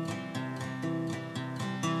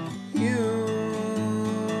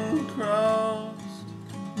 you crossed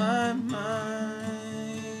my mind.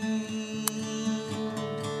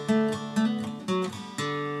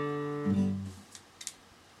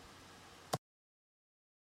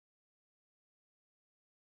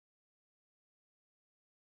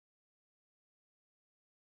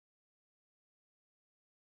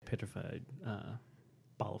 Petrified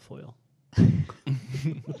ball of foil.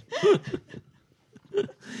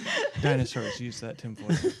 Dinosaurs use that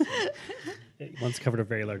tinfoil. It once covered a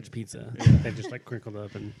very large pizza. They just like crinkled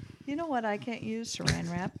up and You know what I can't use?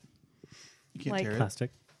 Saran wrap. You can't Like- tear it.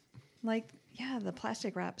 plastic. Like, yeah, the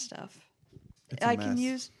plastic wrap stuff. It's a I can mess.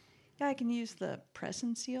 use, I can use the press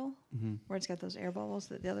and seal Mhm. where it's got those air bubbles.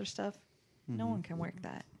 That the other stuff, no one can work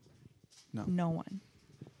that. No. No one.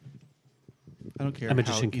 I don't care. A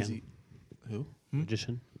magician how can. easy. Who?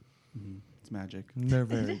 Magician. It's magic. They're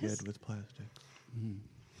very It is. good with plastic.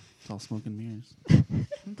 It's all smoke and mirrors.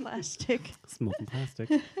 Plastic. Smoking plastic.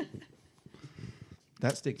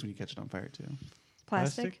 That sticks when you catch it on fire too.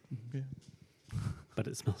 Plastic. Yeah. But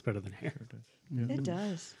it smells better than hair. Sure does. Yeah. It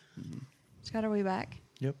does. Scott, are we back?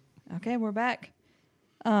 Yep. Okay, we're back.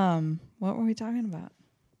 What were we talking about?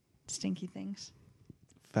 Stinky things.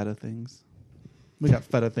 Feta things. We got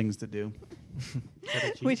feta things to do.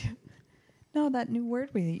 We do. No, that new word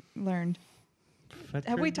we learned.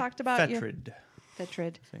 Have we talked about your Fetrid,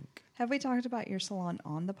 Fetrid? I think. Have we talked about your salon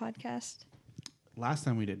on the podcast? Last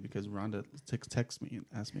time we did because Rhonda texted me and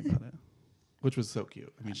asked me about it, which was so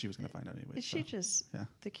cute. I mean, she was going to find out anyway. Is she just yeah.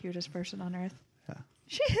 the cutest person on earth? Yeah.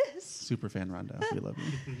 She is. Super fan Rhonda. We love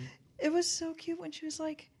you. It was so cute when she was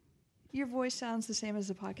like, "Your voice sounds the same as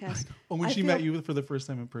the podcast." Oh, when I she feel- met you for the first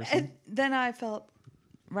time in person. And then I felt,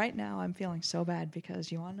 right now I'm feeling so bad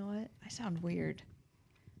because you want to know what? I sound weird.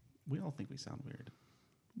 We all think we sound weird.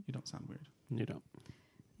 You don't sound weird. You don't.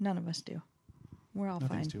 None of us do. We're all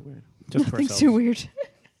Nothing's fine. too weird. Just for Nothing's ourselves. too weird.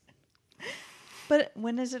 But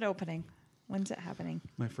when is it opening? When's it happening?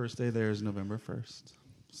 My first day there is November 1st.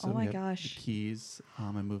 So Oh my we have gosh. The keys.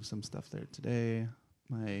 I moved some stuff there today.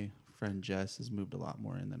 My friend Jess has moved a lot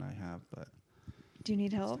more in than I have, but Do you need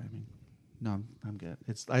it's help? timing. No, I'm good.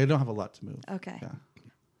 I don't have a lot to move. Okay. Yeah.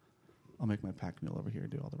 I'll make my pack mule over here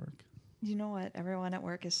do all the work. You know what? Everyone at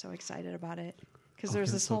work is so excited about it because Oh, there was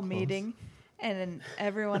 'cause this it's so whole close. meeting, and then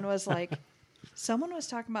everyone was like, someone was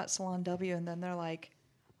talking about Salon W, and then they're like,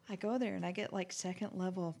 I go there and I get like second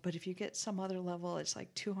level, but if you get some other level, it's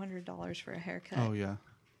like $200 for a haircut. Oh yeah.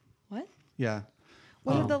 What? Yeah.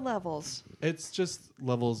 What are Oh. the levels? It's just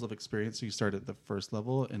levels of experience. So you start at the first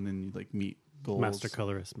level and then you like meet goals. Master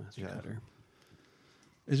colorist, master Yeah. cutter.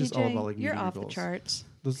 It's just all about like you're meeting your off the goals. charts.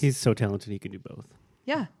 Those- He's so talented he can do both.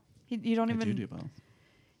 Yeah, you don't I even do both.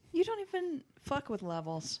 you don't even fuck with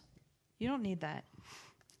levels. You don't need that.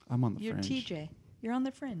 I'm on the You're fringe. TJ. You're on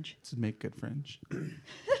the fringe. To make good fringe.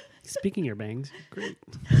 Speaking your bangs, great.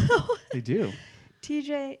 They do.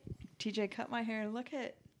 TJ cut my hair. Look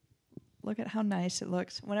at how nice it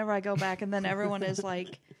looks. Whenever I go back, and then everyone is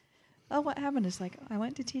like, "Oh, what happened?" It's like I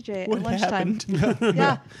went to TJ What at lunchtime. happened?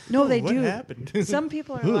 Yeah, no, they What do. happened? Some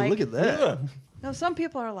people are Ooh, like, look at that. no, some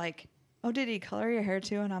people are like, "Oh, did he color your hair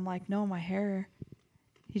too?" And I'm like, "No, my hair.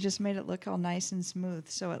 He just made it look all nice and smooth,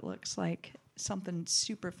 so it looks like something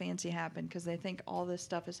super fancy happened because they think all this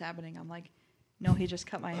stuff is happening." I'm like, "No, he just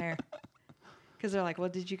cut my hair." Because they're like, "Well,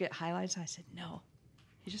 did you get highlights?" I said, "No,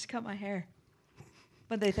 he just cut my hair."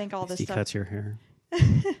 But they think all this He stuff. cuts your hair.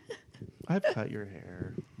 I've cut your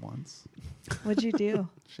hair once. What'd you do?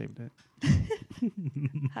 Shaved it.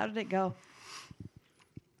 How did it go?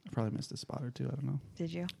 I probably missed a spot or two. I don't know.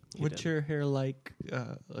 Did you? What's your hair like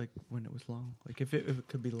when it was long? Like if it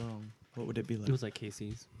could be long, what would it be like? It was like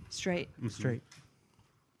Casey's. Straight. Straight.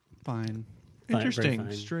 Fine. Very Interesting.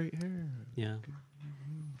 fine. Straight hair. Yeah.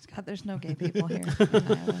 Scott, there's no gay people here. in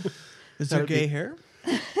Iowa. Is That there would gay be- hair?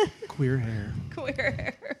 Queer hair. Queer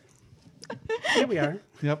hair. Here we are.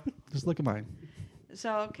 Yep. Just look at mine.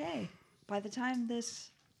 So, okay. By the time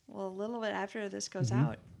a little bit after this goes Mm-hmm.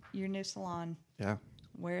 out, your new salon, Yeah.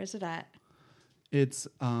 where is it at? It's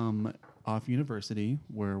off University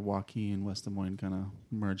where Waukee and West Des Moines kind of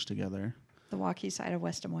merge together. The Waukee side of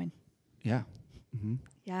West Des Moines. Yeah. Mm-hmm.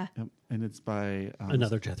 Yeah. Yep. And it's by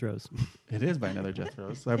Another Jethro's. It is by another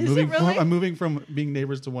Jethro's. So I'm Is it moving. really? I'm moving from being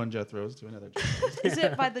neighbors to one Jethro's to another Jethro's. Is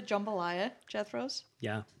it by the Jambalaya, Jethro's?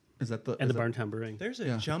 Yeah. Is that the And the is that- Barntown Brewing. There's a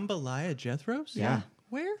Yeah. jambalaya Jethro's? Yeah.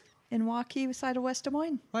 Where? In Waukee side of West Des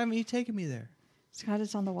Moines. Why haven't you taken me there? Scott,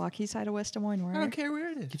 it's on the Waukee side of West Des Moines. I Where? don't care where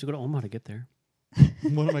it You is. have to go to Omaha to get there.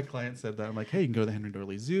 One of my clients said that. I'm like, hey, you can go to the Henry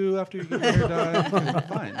Dorley Zoo after you get your hair done.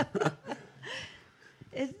 Fine.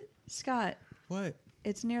 Scott, What?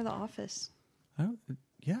 it's near the office. I don't,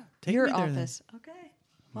 yeah. Take Your me there office. Okay. Then.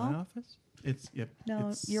 Well, My office? It's yep. no,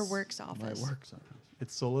 it's your work's My office. work's office.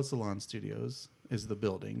 It's Sola Salon Studios is the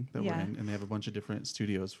building that Yeah. we're in, and they have a bunch of different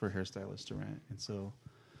studios for hairstylists to rent. And so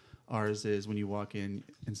ours is when you walk in,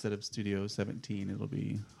 instead of Studio 17, it'll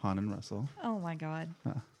be Han and Russell. Oh my God.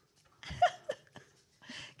 Huh.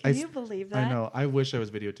 Can I you s- believe that? I know. I wish I was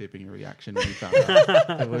videotaping your reaction when you found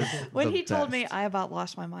out. It was When the he told me, best. I about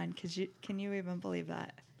lost my mind. Can you even believe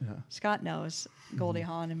that? Yeah. Scott knows Goldie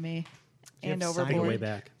Hawn and me, Do you and have Go way Overboard.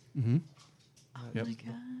 back. Mm-hmm. Oh Yep. my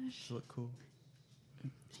gosh! Look cool.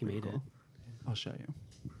 He made it. I'll show you.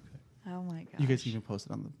 Oh my gosh! You guys can even post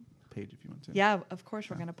it on the page if you want to. Yeah, of course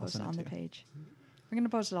we're gonna I'll post it send it on to the you. page. We're gonna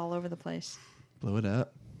post it all over the place. Blow it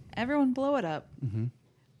up. Everyone, blow it up. Mm-hmm.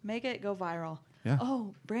 Make it go viral. Yeah.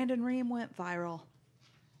 Oh, Brandon Ream went viral.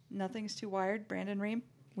 Nothing's too wired. Brandon Ream.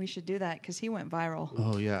 We should do that because he went viral.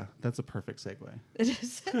 Oh yeah, that's a perfect segue. It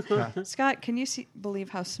is. Scott, can you believe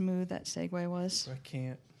how smooth that segue was? I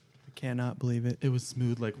can't. I cannot believe it. It was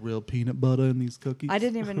smooth like real peanut butter in these cookies. I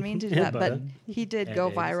didn't even mean to do Yeah, that, but bud. he did And go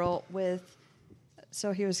eggs. viral with.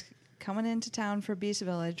 So he was coming into town for Beast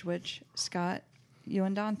Village, which Scott, you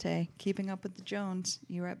and Dante, keeping up with the Jones,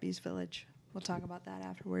 you were at Beast Village. We'll talk about that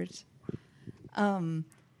afterwards.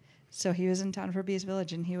 So he was in town for Beast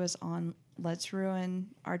Village, and he was on Let's Ruin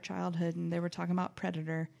Our Childhood, and they were talking about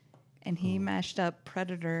Predator, and he mashed up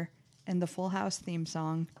Predator and the Full House theme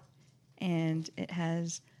song, and it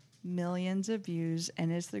has millions of views,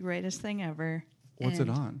 and it's the greatest thing ever. What's it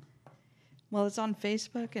And- on? Well, it's on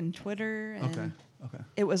Facebook and Twitter, and Okay. Okay.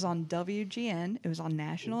 it was on WGN. It was on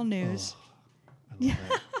national news. I love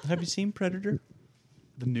that. Have you seen Predator?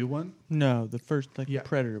 The new one? No, the first Yeah.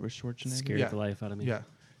 Predator with Schwarzenegger. Scared Yeah. the life out of me. Yeah.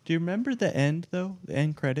 Do you remember the end though? The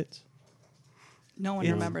end credits. No one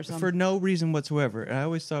It- remembers them. for no reason whatsoever. And I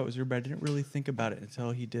always thought it was weird, but I didn't really think about it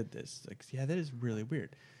until he did this. Like, yeah, that is really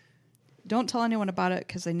weird. Don't tell anyone about it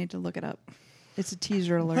because they need to look it up. It's a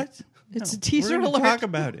teaser alert. What? It's No, a teaser we're gonna alert. Talk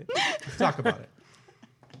about it. Let's talk about it.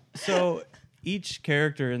 So each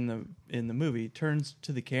character in the movie turns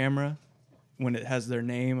to the camera when it has their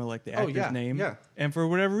name or like the Oh, actor's yeah, name, yeah. and for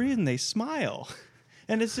whatever reason they smile,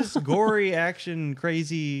 and it's this gory action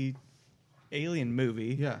crazy alien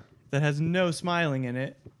movie Yeah. that has no smiling in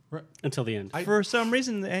it. Right. Until the end. For some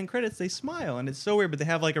reason, the end credits they smile, and it's so weird. But they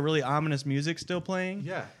have like a really ominous music still playing.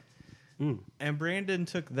 Yeah. And Brandon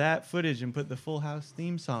took that footage and put the Full House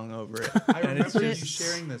theme song over it. I and it's remember you just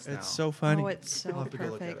sharing this now. it's so funny. Oh, it's so I'll have to go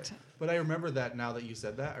look at perfect. it. But I remember that now that you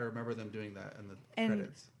said that. I remember them doing that in the And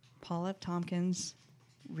credits. Paul F. Tompkins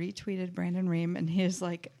retweeted Brandon Ream, and he was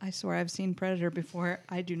like, I swear I've seen Predator before.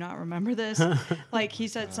 I do not remember this. Like, he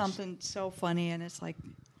said something so funny, and it's like,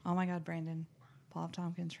 oh my God, Brandon, Paul F.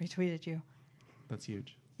 Tompkins retweeted you. That's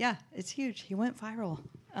huge. Yeah, it's huge. He went viral.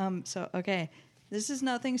 So, okay, this is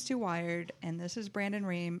Nothing's Too Wired, and this is Brandon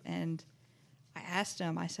Ream, and I asked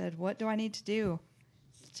him, I said, what do I need to do?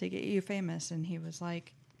 to get you famous. And he was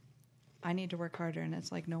like, I need to work harder. And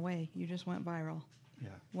it's like, no way. You just went viral. Yeah.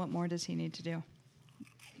 What more does he need to do?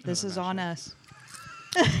 This is Another on matchup. us.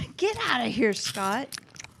 Get out of here, Scott.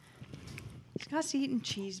 Scott's eating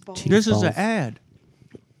cheese balls. This is an balls. ad.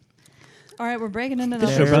 All right, we're breaking into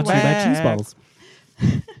This the show brought to you by back. Cheese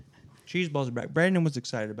Balls. Cheese balls are back. Brandon was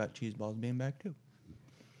excited about cheese balls being back too.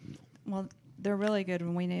 Well, they're really good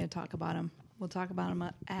when we need to talk about them. We'll talk about them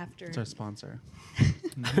after. It's our sponsor.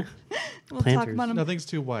 We'll talk Planters. about them. Nothing's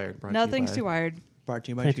too wired. brought to you Nothing's by- too wired. Brought to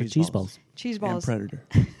you by Planter cheese, cheese balls. balls. Cheese And balls. Predator.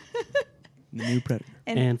 The new Predator.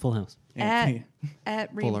 And Full House. And-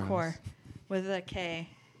 at Fuller Reamcore House. with a K,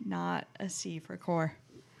 not a C for core.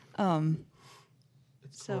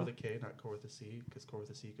 It's So- core with a K, not core with a C, because core with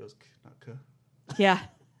a C goes k, not k, Yeah,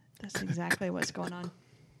 that's exactly what's going on.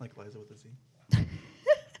 like Liza with a Z.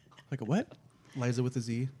 Like a what? Liza with a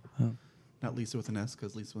Z, Oh. not Lisa with an S,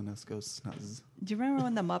 because Lisa with an S goes not Z. Do you remember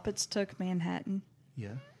when the Muppets took Manhattan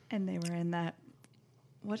Yeah. and they were in that?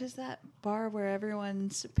 What is that bar where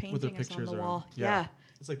everyone's With their painting is on pictures the around. wall? Yeah. Yeah.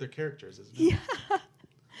 It's like their characters, isn't it? Yeah.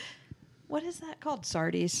 What is that called?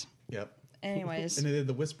 Sardi's. Yep. Anyways, And they did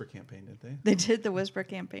the Whisper campaign, didn't they? they did the Whisper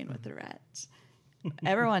campaign with the rats.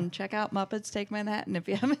 Everyone, check out Muppets Take Manhattan if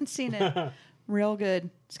you haven't seen it. Real good.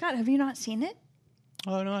 Scott, have you not seen it?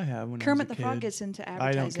 Oh no, I have. When Kermit I was the a Frog kid. gets into I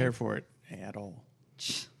advertising. don't care for it at all.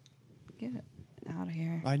 Get it out of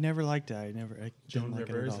here. I never liked it. I didn't Joan like it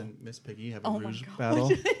at Rivers all. and Miss Piggy have a Oh my Rouge god. battle.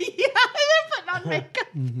 Yeah, they're putting on makeup.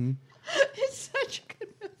 Mm-hmm. It's such a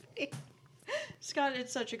good movie. Scott,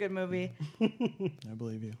 it's such a good movie. I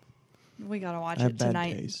believe you. We gotta watch I have it bad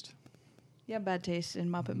tonight. taste. You have bad taste in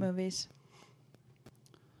Muppet movies.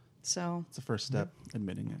 So It's the first step,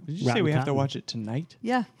 admitting it. Did you say Rotten we have to Cotton. watch it tonight?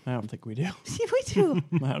 yeah. I don't think we do. See, we do.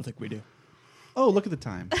 I don't think we do. Oh, look at the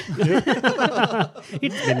time.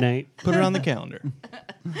 It's midnight. Put it on the calendar.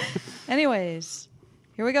 Anyways,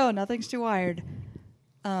 here we go. Nothing's too wired.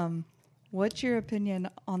 What's your opinion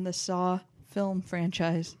on the Saw film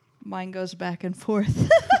franchise? Mine goes back and forth.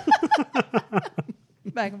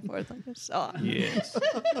 Back and forth like a saw. Yes.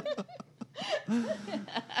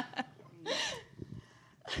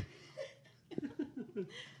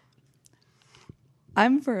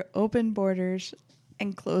 I'm for open borders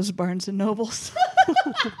and closed Barnes and Nobles.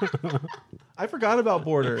 I forgot about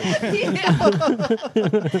Borders.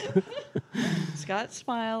 Scott's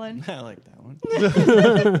smiling. I like that one.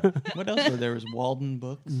 What else were there? Was Walden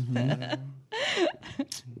Books?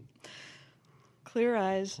 Clear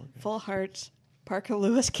eyes, full hearts. Parker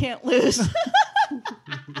Lewis can't lose.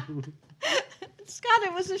 Scott,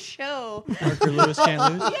 it was a show. Parker Lewis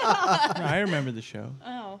Can't Lose? Yeah. I remember the show.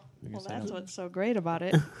 Oh, well, guess I that's don't. what's so great about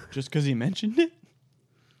it. Just because he mentioned it?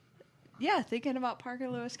 Yeah, thinking about Parker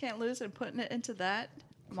Lewis Can't Lose and putting it into that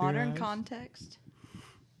modern eyes. context.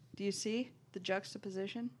 Do you see the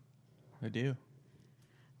juxtaposition? I do.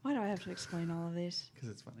 Why do I have to explain all of these? Because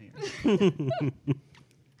it's funny.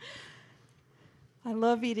 I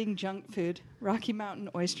love eating junk food. Rocky Mountain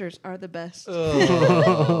oysters are the best.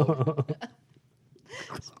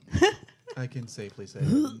 I can safely say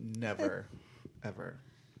never, ever.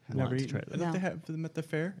 had Never one. eaten. try that. Don't No. they have them at the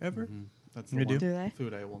fair ever? That's You the do? one Do they?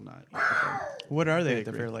 food I will not eat. at the fair. What are they I at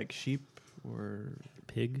the agree. fair? Like sheep or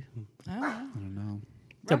Pig. I don't know. I don't know.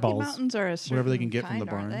 They're Rocky balls. Mountains are a certain Whatever they can get kind, from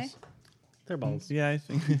the aren't barns. They're balls. Yeah, I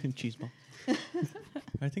think cheese ball.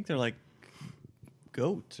 I think they're like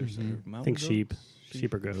goats or something. I Mountain think goats? sheep.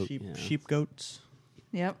 Sheep or goat. Sheep, yeah. sheep goats.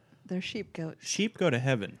 they? Yep, they're sheep goats. Sheep go to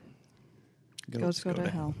heaven. Goats go to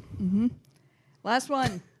hell. Mm-hmm. Last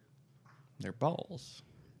one. They're balls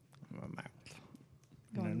in my mouth.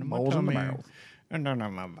 Going And in my balls in the tummy. mouth. And then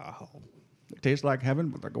in my mouth. Tastes like heaven,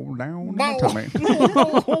 but they're going down in my tummy.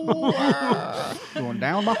 Going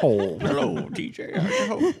down my hole. Hello, TJ. How's your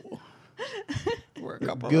hole? We're a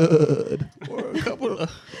couple Good. We're a couple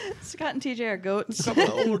of Scott and TJ are goats.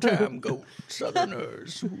 old time goat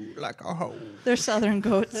southerners who like a hoe. They're southern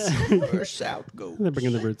goats. We're south goats. They're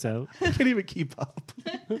bringing the roots out. I can't even keep up.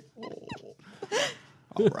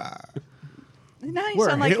 All right. Now you We're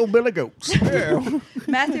sound like hillbilly goats.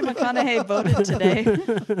 Matthew McConaughey voted today.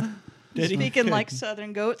 Did he? Speaking like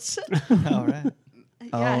southern goats. All right.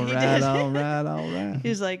 Yeah, he did. all right. He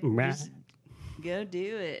was like, Rah. "Just go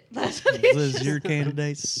do it." That's what he Does said. your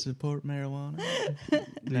candidates support marijuana? Did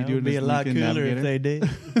he That do would be a his lot Lincoln cooler if Navigator? they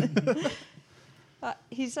did.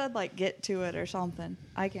 He said like "get to it" or something.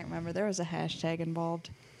 I can't remember. There was a hashtag involved.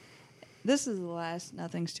 This is the last.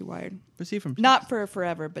 Nothing's too wired. Was he from? Not for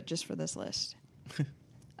forever, but just for this list.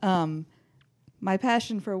 My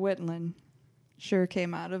passion for Whitland sure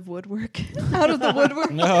came out of woodwork. Out of the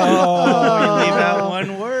woodwork. No, you leave out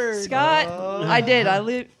one word. Scott, I did. I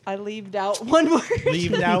leaved out one word.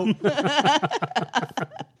 Leaved out.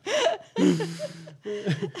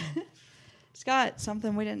 Scott,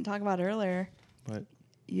 something we didn't talk about earlier. What?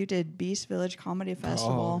 You did Beast Village Comedy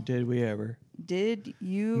Festival. Oh, did we ever? Did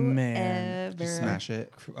you Man, ever? Smash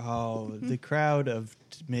it. Oh, the crowd of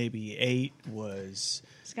maybe 8 was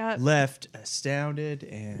Scott, left astounded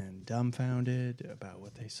and dumbfounded about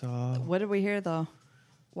what they saw. what did we hear though?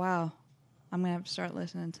 Wow. I'm going to have to start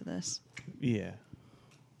listening to this. Yeah.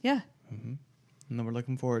 Yeah. And then we're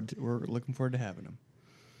looking forward to having them.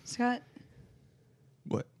 Scott,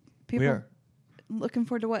 What? people We are. looking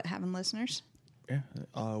forward to what? Having listeners? Yeah.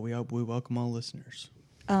 We welcome all listeners.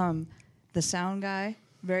 The sound guy,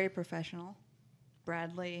 very professional.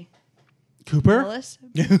 Bradley Cooper? Willis.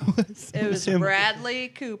 It was him. Bradley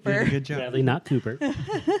Cooper. Good job. Bradley, not Cooper.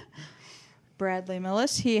 Bradley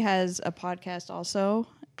Millis. He has a podcast also.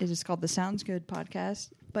 It is called the Sounds Good Podcast.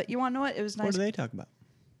 But you want to know what? It was nice. What do they talk about?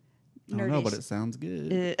 I don't know, nerdy but it sounds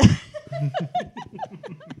good.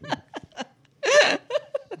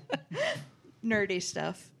 nerdy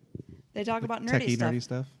stuff. They talk about nerdy Techie, stuff. nerdy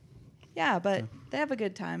stuff. Yeah, but they have a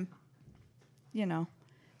good time. You know.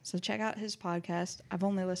 So check out his podcast. I've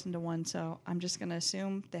only listened to one, so I'm just going to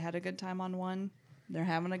assume they had a good time on one. They're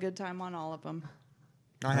having a good time on all of them.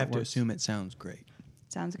 I have to works. assume it sounds great.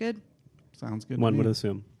 Sounds good? Sounds good. to One me. would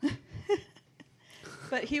assume.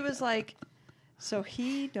 But he was like, so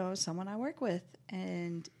he knows someone I work with.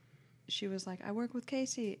 And she was like, I work with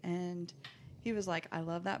Casey. And he was like, I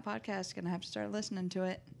love that podcast. Gonna have to start listening to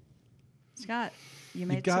it. Scott, you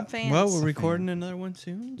made some fans Well, we're recording another one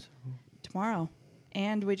soon. tomorrow.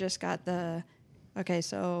 And we just got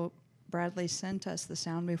so Bradley sent us the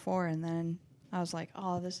sound before. And then I was like,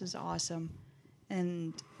 oh, this is awesome.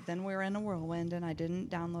 And then we were in a whirlwind and I didn't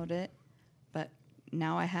download it. But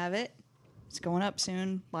now I have it. It's going up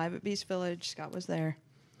soon, live at Beast Village. Scott was there.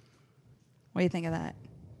 What do you think of that?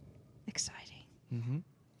 Exciting. Mm-hmm.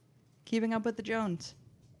 Keeping Up with the Jones.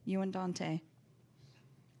 You and Dante.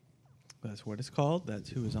 That's what it's called. That's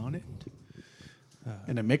who is on it.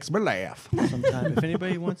 And it makes me laugh. Sometime, if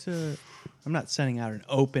anybody wants to, I'm not sending out an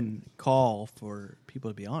open call for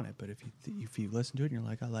people to be on it. But if you listen to it and you're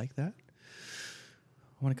like, I like that,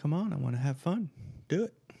 I want to come on. I want to have fun. Do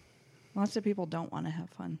it. Lots of people don't want to have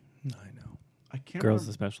fun. I know. I can't Girls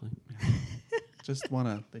remember. especially.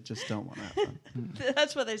 They just don't want to have fun.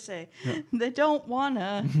 That's what they say. They don't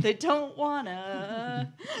wanna. They don't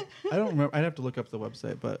wanna. I don't remember. I'd have to look up the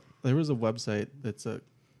website, but there was a website that's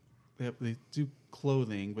they do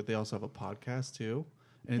clothing, but they also have a podcast too,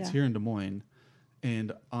 and it's Yeah. here in Des Moines.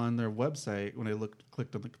 And on their website, when I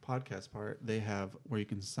clicked on the podcast part, they have where you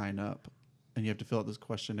can sign up, and you have to fill out this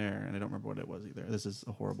questionnaire. And I don't remember what it was either. This is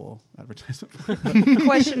a horrible advertisement.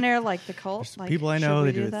 Questionnaire like the cult. Like, People I should know,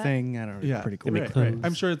 we they do a that? thing. I don't know. It's Yeah, pretty cool. They make clothes.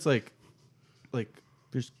 I'm sure it's like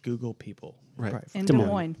Just Google people. Right. Probably In Des Des Moines.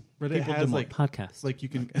 Moines. but it People has Des like Podcast. like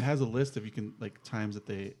it has a list of times that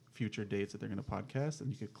they future dates that they're going to podcast,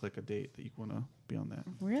 and you could click a date that you want to be on that.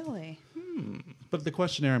 Really? But the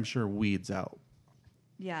questionnaire, I'm sure, weeds out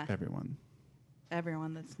Yeah. everyone.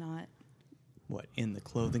 Everyone that's not. What, in the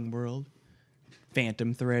clothing world?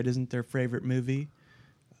 Phantom Thread isn't their favorite movie.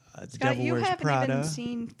 Scott, Devil you Wears haven't Prada. even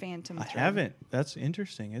seen Phantom I Thread. haven't. That's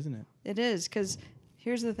interesting, isn't it? It is, because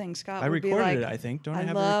here's the thing. Scott I would be recorded like, it, I think. Don't I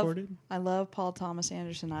have love, it recorded? I love Paul Thomas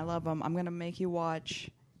Anderson. I love him. I'm going to make you watch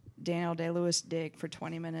Daniel Day-Lewis dig for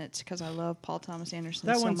 20 minutes because I love Paul Thomas Anderson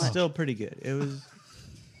That so one's much. still pretty good. It was.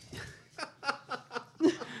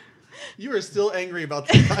 You are still angry about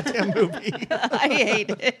the goddamn movie. I hate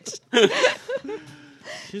it.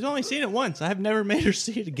 She's only seen it once. I have never made her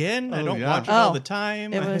see it again. I Oh, don't yeah. watch it all Oh, the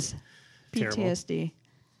time. It was Terrible. PTSD.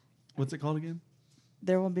 What's it called again?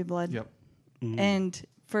 There Will Be Blood. Yep. And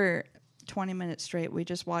for 20 minutes straight, we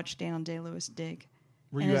just watched Daniel Day-Lewis dig.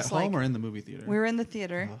 Were And you at it's home like- or in the movie theater? We were in the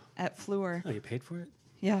theater at Fleur. Oh, you paid for it?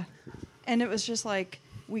 Yeah. And it was just like,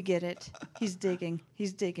 we get it. He's digging.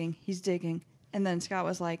 He's digging. He's digging. And then Scott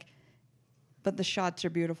was like, but the shots are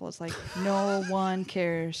beautiful. It's like, no one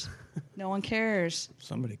cares. No one cares.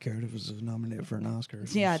 Somebody cared if it was nominated for an Oscar.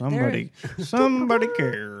 Yeah, somebody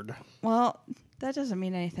cared. Well, that doesn't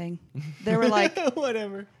mean anything. They were like,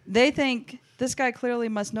 Whatever. they think this guy clearly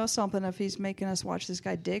must know something if he's making us watch this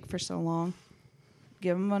guy dig for so long.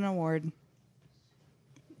 Give him an award.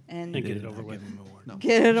 And And get it over with.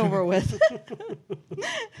 get it over with.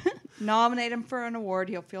 Nominate him for an award.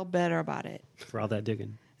 He'll feel better about it. For all that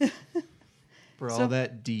digging. For So- all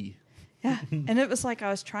that D. Yeah. And it was like I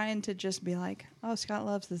was trying to just be like, oh, Scott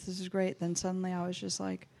loves this. This is great. Then suddenly I was just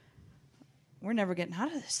like, we're never getting out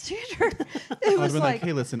of this theater. It I'd was been like,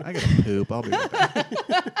 hey, listen, I gotta poop. I'll be right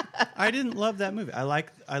back. I didn't love that movie.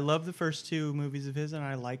 I love the first two movies of his, and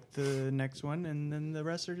I like the next one, and then the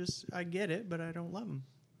rest are just, I get it, but I don't love them.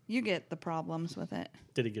 you get the problems with it.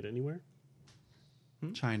 Did he get anywhere?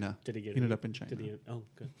 China. Did he get? Ended up in China. Did he? Oh,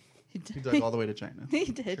 good. He He did. dug all the way to China. He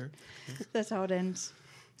did. Sure. That's how it ends.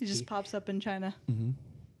 He just pops up in China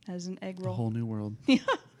as an egg A roll. whole new world.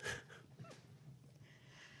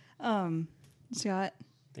 Scott,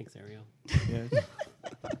 Thanks, Ariel. Yes.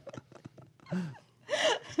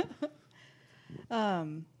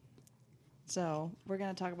 so we're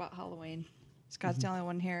going to talk about Halloween. Scott's the only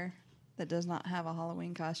one here that does not have a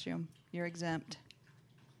Halloween costume. You're exempt.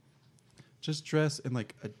 Just dress in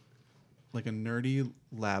like a nerdy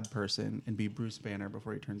lab person and be Bruce Banner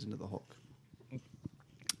before he turns into the Hulk.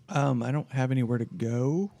 I don't have anywhere to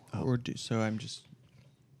go Oh. or do, so I'm just.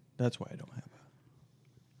 That's why I don't have.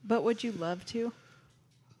 But would you love to?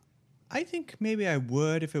 I think maybe I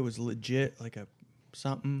would if it was legit, like a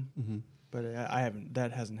something. Mm-hmm. But I haven't.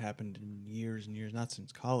 That hasn't happened in years and years. Not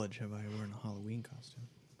since college have I worn a Halloween costume.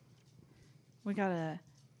 We got to.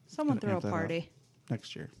 Someone Gotta throw a amp that up. party.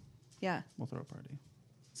 Next year, Yeah, we'll throw a party.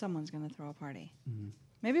 someone's going to throw a party.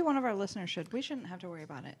 Maybe one of our listeners should. We shouldn't have to worry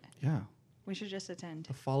about it. Yeah. We should just attend.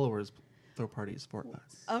 The followers throw parties for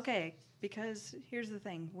us. Okay, because here's the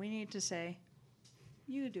thing. We need to say,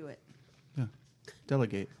 you do it. Yeah.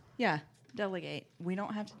 Delegate. Yeah, delegate. We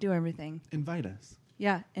don't have to do everything. Invite us.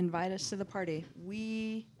 Yeah, invite us to the party.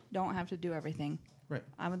 We don't have to do everything. Right.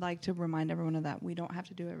 I would like to remind everyone of that. We don't have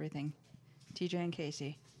to do everything. TJ and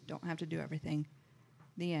Casey don't have to do everything.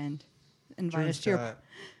 The end. Invite us to your...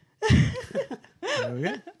 There we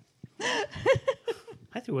go.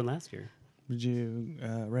 I threw one last year. Would you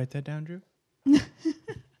write that down, Drew?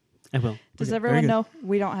 I will. Does Okay, everyone very good. know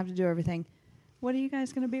we don't have to do everything? What are you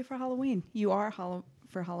guys going to be for Halloween? You are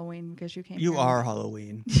for Halloween because you came You here. are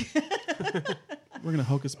Halloween. We're gonna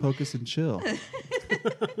hocus pocus and chill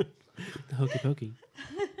The hokey pokey.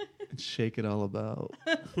 and shake it all about.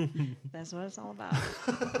 That's what it's all about.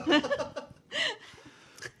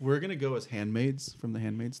 We're gonna go as handmaids from The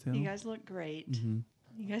Handmaid's Tale. You guys look great. Mm-hmm.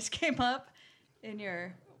 You guys came up in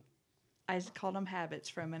your... I called them habits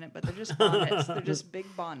for a minute, but they're just bonnets. They're just big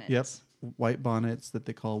bonnets. Yep. White bonnets that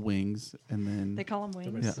they call wings, and then They call them The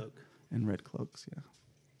wings. red Yeah. cloak. and red cloaks. Yeah,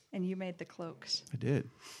 And you made the cloaks. I did.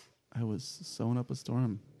 I was sewing up a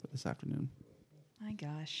storm this afternoon. My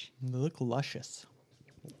gosh. They look luscious.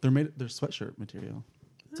 They're sweatshirt material.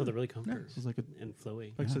 So they're really comfortable It's like and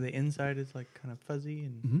flowy. Like Yeah. so, the inside is like kind of fuzzy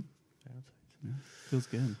and Mm-hmm. the outside. Yeah, feels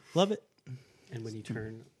good. Love it. And when you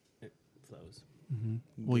turn, it flows.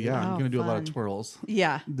 Well, yeah, I'm Oh, gonna do a lot fun. of twirls.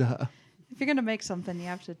 Yeah. Duh. If you're going to make something, you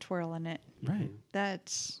have to twirl in it. Right.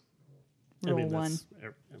 That's I rule mean, one.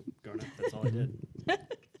 growing up, that's all I did.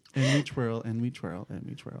 And we twirl, and we twirl, and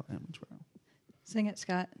we twirl, and we twirl. Sing it,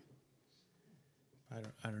 Scott.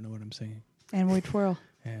 I don't know what I'm saying. And we twirl.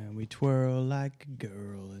 And we twirl like a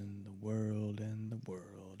girl in the world and the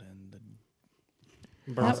world and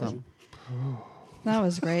the. Awesome. That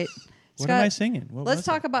was great. What Scott, am I singing? What let's was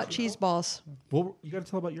talk it? about cheese balls. Well, you got to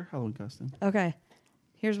tell about your Halloween costume. Okay.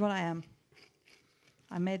 Here's what I am.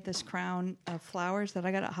 I made this crown of flowers that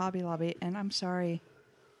I got at Hobby Lobby, and I'm sorry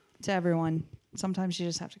to everyone. Sometimes you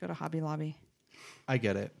just have to go to Hobby Lobby. I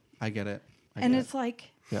get it. I get it. And it's like,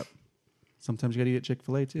 Yep. Sometimes you got to eat at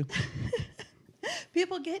Chick-fil-A too.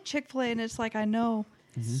 people get Chick-fil-A, and it's like, I know.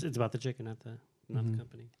 It's about the chicken, not the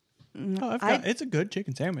company. Oh, it's a good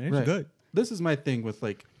chicken sandwich. It's Right. good. This is my thing with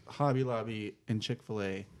like Hobby Lobby and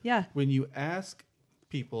Chick-fil-A. Yeah. When you ask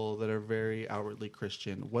people that are very outwardly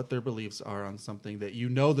Christian what their beliefs are on something that you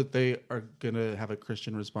know that they are going to have a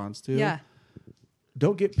Christian response to, Yeah.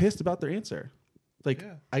 don't get pissed about their answer. Like,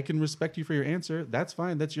 Yeah. I can respect you for your answer. That's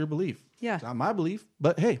fine. That's your belief. Yeah. It's not my belief,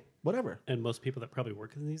 but hey, whatever. And most people that probably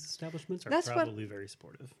work in these establishments are That's what- probably very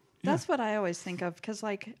supportive. That's what I always think of. Because,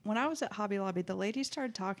 like, when I was at Hobby Lobby, the lady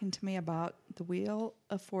started talking to me about the Wheel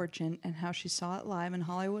of Fortune and how she saw it live in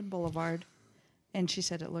Hollywood Boulevard. And she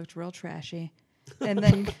said it looked real trashy. And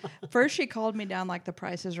then first she called me down like The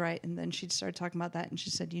Price is Right. And then she started talking about that. And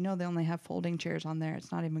she said, you know, they only have folding chairs on there.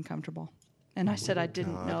 It's not even comfortable. And I said, I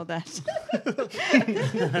didn't know that.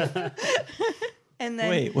 And then,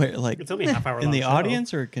 Wait, like It's only a half hour in long the show.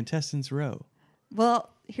 audience or contestants row?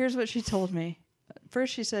 well, here's what she told me.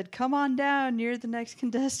 First she said, come on down. You're the next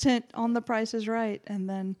contestant on The Price is Right. And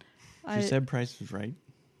then She said Price was right.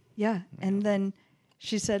 yeah. And then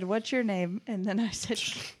she said, what's your name? And then I said,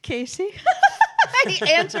 Casey. I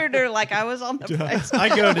answered her like I was on The Price. I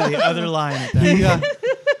go to the other line at that.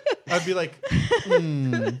 I'd be like,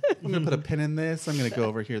 I'm going to put a pin in this. I'm going to go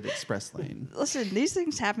over here the express lane. Listen, these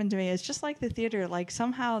things happen to me. It's just like the theater. Like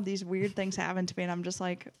somehow these weird things happen to me, and I'm just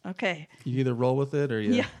like, okay, You either roll with it or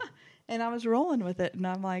you. yeah. And I was rolling with it, and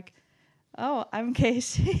I'm like, oh, I'm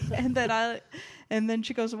Casey, and then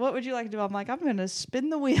she goes, what would you like to do? I'm like, I'm gonna spin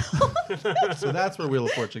the wheel. So that's where Wheel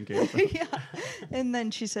of Fortune came from. Yeah. And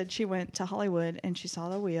then she said she went to Hollywood and she saw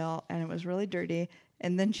the wheel, and it was really dirty.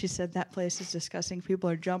 And then she said that place is disgusting. People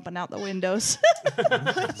are jumping out the windows.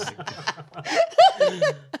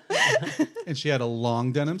 And she had a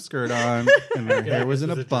long denim skirt on, and her hair was in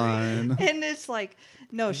a bun. And it's like,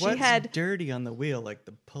 no, she What's had, dirty on the wheel, like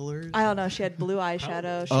the pullers? I don't know, she had blue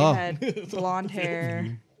eyeshadow. She Oh. had blonde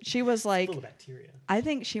hair. She was like, Full of bacteria I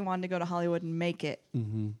think she wanted to go to Hollywood and make it.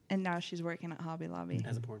 Mm-hmm. And now she's working at Hobby Lobby.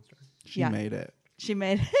 as a porn star. She Yeah. made it. She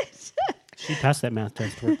made it. She passed that math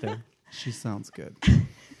test to work there. She sounds good.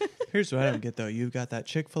 Here's what I don't get though. You've got that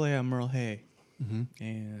Chick-fil-A on Merle Hay Mm-hmm.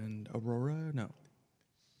 and Aurora. No,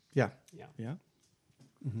 Yeah. Yeah. yeah.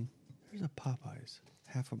 There's a Popeyes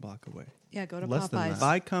half a block away. Yeah, go to Less than Popeyes. If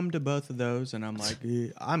I come to both of those and I'm like,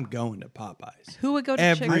 I'm going to Popeyes Who would go to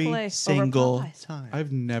every Chick-fil-A single over Popeyes? time.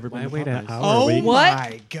 I've never Why been to wait an Popeyes. hour? Oh Wait. What?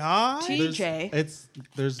 my god! TJ.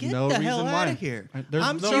 There's Get no the reason hell why. outta here. There's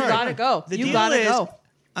I'm no sorry. You gotta go. The You deal gotta is, go.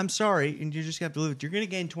 I'm sorry, and you just have to live with it. You're going to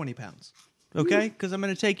gain 20 pounds. Okay? Because I'm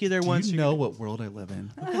going to take you there Do once. you you're know what world I live in?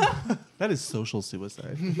 That is social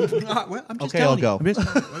suicide. well, I'm just Okay, I'll telling you. go. I'm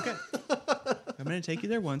just- okay. I'm going to take you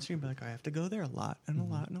there once. You're going to be like, I have to go there a lot and a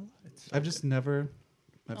lot and a lot. It's so I've just never.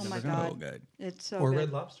 I've Oh never my gone. God. so good. It's so Or good.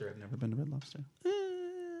 Red Lobster. I've never been to Red Lobster. I'm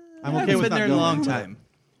I okay haven't with been not there in a going, long but- time.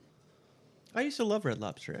 I used to love Red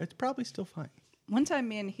Lobster. It's probably still fine. One time,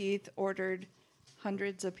 me and Heath ordered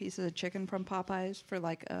hundreds of pieces of chicken from Popeyes for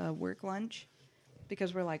like a work lunch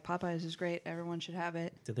because we're like, Popeyes is great. Everyone should have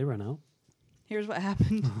it. Did they run out? Here's what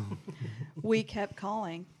happened. We kept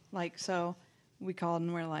calling. Like, so we called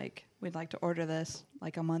and we're like, we'd like to order this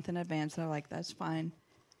like a month in advance. They're like, that's fine.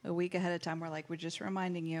 A week ahead of time, we're like, we're just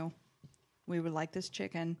reminding you, we would like this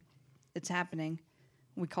chicken. It's happening.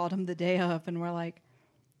 We called him the day of and we're like,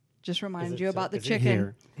 just remind you about the is it chicken.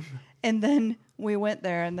 here? And then we went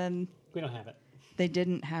there and then We don't have it. they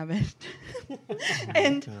didn't have it.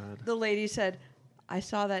 And the lady said, I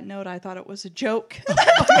saw that note. I thought it was a joke.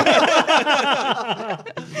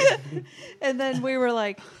 And then we were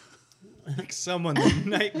like, Like someone the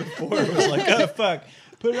night before was like, oh, fuck.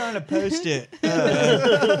 Put it on a Post-it.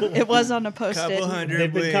 it was on a Post-it. Couple hundred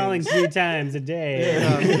They've been wings. calling 3 times a day.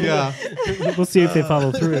 Yeah. We'll see if they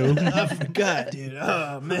follow through. I forgot, dude.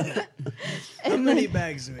 Oh, man. How many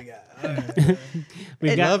bags do we got? All right.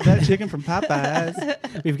 We've got Love that chicken from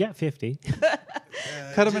Popeyes. we've got 50.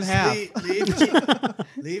 Cut them in Just half.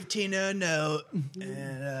 Leave Tina a note,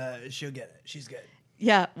 and she'll get it. She's good.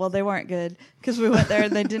 Yeah, well, they weren't good because we went there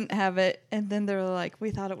and they didn't have it. And then they were like, we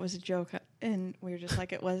thought it was a joke. And we were just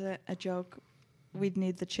like, it wasn't a joke. We'd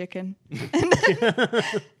need the chicken.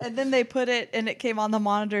 And then they put it and it came on the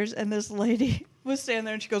monitors. And this lady was standing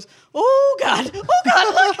there and she goes, oh, God, look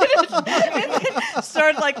at it. And then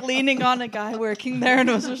started like leaning on a guy working there and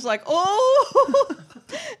was just like, oh.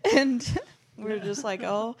 And we were just like,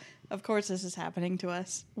 oh. Of course, this is happening to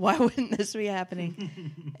us. Why wouldn't this be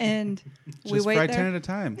happening? And we Just wait fry there. 10 at a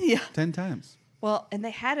time. Yeah. 10 times. Well, and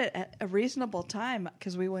they had it at a reasonable time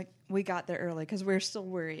because we got there early because we were still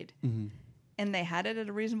worried. Mm-hmm. And they had it at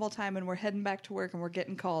a reasonable time, and we're heading back to work, and we're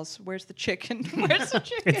getting calls. Where's the chicken? Where's the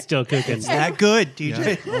chicken? It's still cooking. That good, Yeah.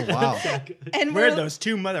 DJ. Oh, wow. And Where'd we're those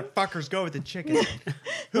two motherfuckers go with the chicken?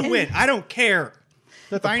 Who win? I don't care.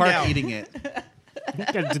 At the Find park out. eating it.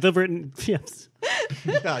 Gotta deliver it in yes.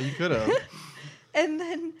 Yeah, you could have. and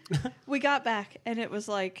then we got back, and it was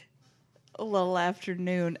like a little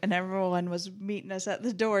afternoon, and everyone was meeting us at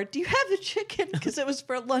the door. Do you have the chicken? Because it was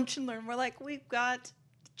for lunch and learn. We're like, we've got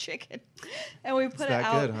chicken, and we put It's it that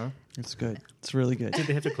out. good, huh? It's good. It's really good. Did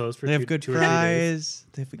they have to close for They have two- good 2 or 3 days?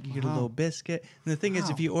 fries. You get a Wow. little biscuit. And the thing is,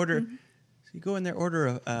 if you order, so you go in there,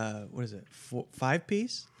 order a what is it,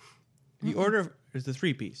 5-piece? If you order, it's a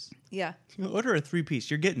 3-piece. Yeah, You order a 3-piece,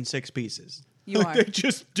 you're getting 6 pieces. you Like, are. They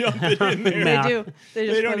just dump it in there. They Nah. do. They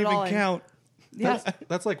just They put don't it all even in. count. Yeah.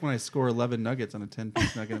 That's like when I score 11 nuggets on a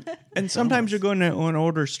 10-piece nugget. And sometimes you're going to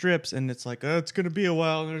order strips, and it's like, oh, it's going to be a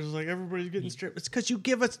while. And there's like, everybody's getting strips. It's because you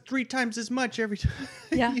give us 3 times as much every time.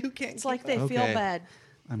 Yeah. You can't. It's like keep they up. feel Okay. bad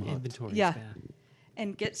I'm hooked. Inventory. Yeah. Is bad.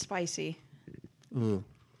 and get spicy. Ooh.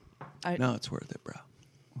 No, it's worth it, bro.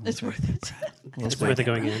 It's worth it. It's worth it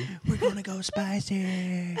going in. We're going to go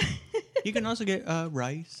spicy. You can also get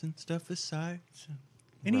rice and stuff as sides.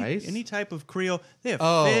 Rice? Any type of Creole. They have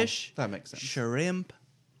Oh, fish, that makes sense. shrimp.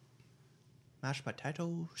 mashed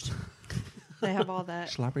potatoes, They have all that.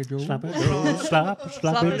 Sloppy Joe. Slap it. Slap.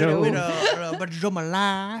 Slap it. Joe. with a bit of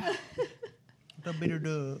jambalaya, a bit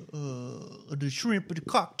of the shrimp with the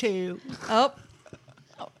cocktail. Oh,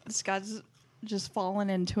 Scott's just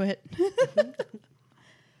falling into it.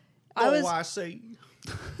 I say,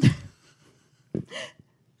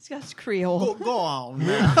 Scott's Creole. go on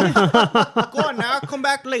now, go on now. Come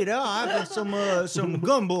back later. I got some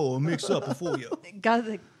gumbo mix up for you. Got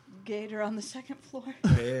the gator on the second floor.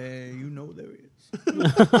 Yeah, you know there is.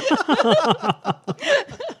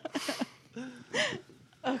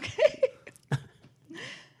 Okay.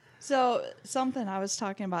 So something I was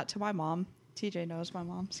talking about to my mom. TJ knows my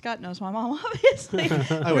mom. Scott knows my mom, obviously.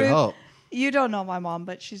 I would hope. You don't know my mom,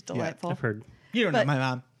 but she's delightful. I've heard. You don't But- know my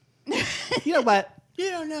mom. You know what? You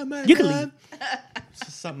don't know my You can mom.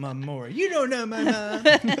 It's something more. You don't know my mom.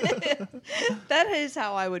 That is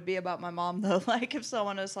how I would be about my mom, though. Like if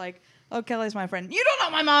someone was like, "Oh, Kelly's my friend," you don't know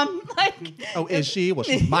my mom. Like, Oh, is she? Well,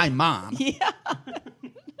 she's my mom. yeah,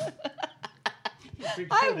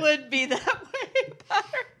 I would be that way about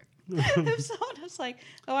her. If someone was like,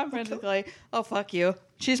 "Oh, I'm friends with Kelly," oh, fuck you.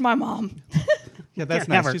 She's my mom. Yeah, that's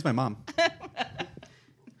Yeah, nice. never. She's my mom.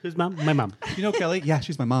 Who's mom? My mom. You know Kelly? Yeah,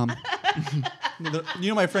 she's my mom. You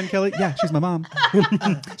know my friend Kelly? Yeah, she's my mom.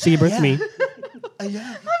 She birthed me. Yeah. I'm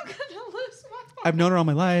gonna lose my mom. I've known her all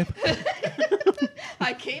my life.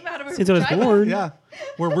 I came out of her Since I was vagina. born. Yeah,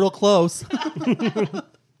 we're real close. I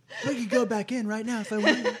could go back in right now if I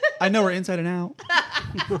want. I know her inside and out.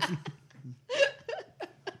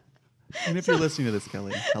 And if you're listening to this,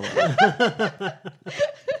 Kelly, hello.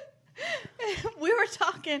 We were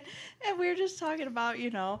talking, and we were just talking about,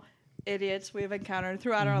 idiots we've encountered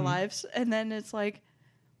throughout our lives. And then it's like,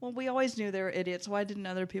 well, we always knew they were idiots. Why didn't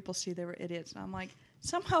other people see they were idiots? And I'm like,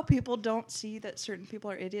 somehow people don't see that certain people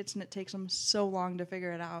are idiots, and it takes them so long to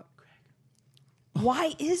figure it out.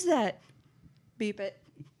 Why is that? Beep it.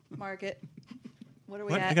 Mark it. What are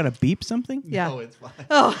we What? at? I gotta beep something? Yeah. Oh, it's fine.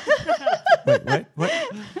 Wait, what?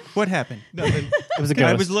 What happened? Nothing. It was a ghost.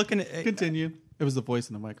 I was looking at. Continue. It was the voice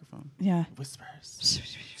in the microphone. Yeah. Whispers.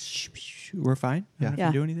 We're fine. I don't Yeah.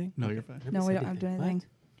 have to do anything. No, you're fine. No, we said don't have to do anything. anything.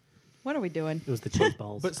 What are we doing? It was the cheese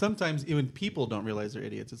balls. But sometimes even people don't realize they're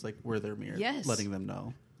idiots. It's like we're their mirror, Yes. letting them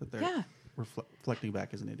know that they're Yeah. reflecting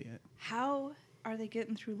back as an idiot. How are they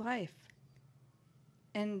getting through life?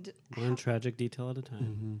 And One tragic detail at a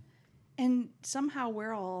time. And somehow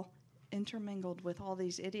we're all intermingled with all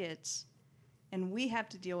these idiots, and we have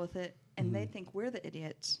to deal with it, and they think we're the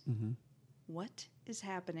idiots. What is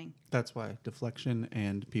happening? That's why deflection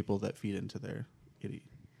and people that feed into their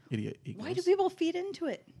idiot egos. Why do people feed into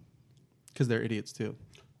it? Because they're idiots too.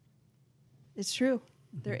 It's true.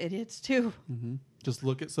 They're idiots too. Just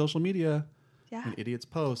look at social media. Yeah. When idiots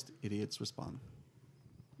post, idiots respond.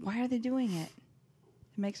 Why are they doing it?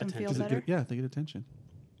 It makes them feel 'Cause it better. Yeah, they get attention.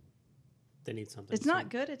 They need something. It's not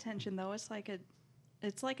good attention though. It's like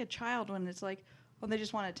a child when it's like, well, they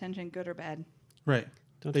just want attention, good or bad. Right.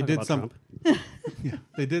 Don't they talk did about some. Trump. Yeah,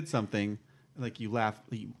 they did something. Like you laugh,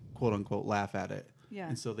 you quote unquote laugh at it. Yeah.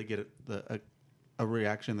 And so they get a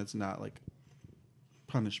reaction that's not like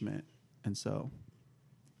punishment, and so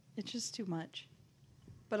It's just too much.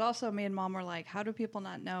 But also, me and Mom were like, how do people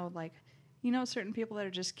not know? Like, certain people that are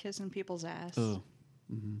just kissing people's ass. ugh.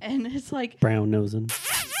 And it's like, Brown nosing.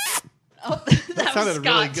 oh, that was sounded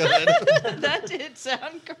really Scott. good. That did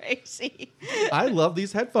sound crazy. I love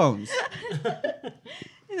these headphones.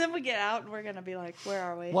 And then we get out and we're going to be like, where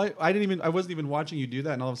are we? Why? I wasn't even watching you do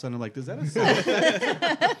that, and all of a sudden I'm like, does that a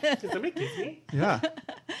sound? Did somebody kiss me? Yeah.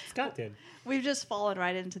 Scott did. We've just fallen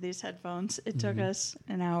right into these headphones. It took us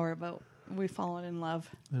an hour, but we've fallen in love.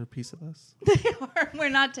 They're a piece of us. They are. We're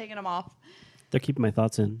not taking them off. They're keeping my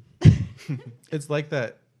thoughts in. It's like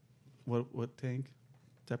that. What tank?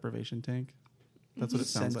 Deprivation tank. That's what it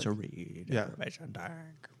sounds like. Sensory Yeah. deprivation tank.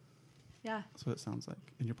 Yeah. That's what it sounds like.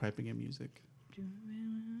 And you're piping in music.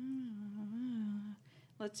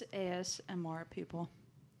 Let's ASMR people.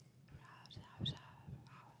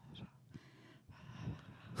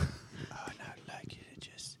 Oh, and I'd like you to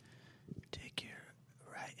just take your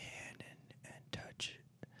right hand and touch,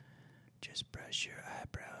 just brush your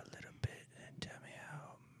eyebrow a little bit and tell me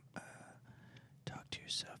how, talk to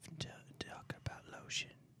yourself and talk about lotion.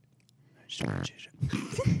 I just want you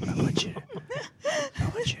to, I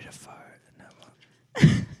want you to fart.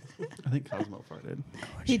 And I think Cosmo farted.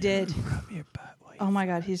 He did. rub your butt while you Oh my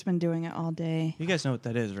God, he's been doing it all day. You guys know what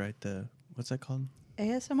that is, right? What's that called?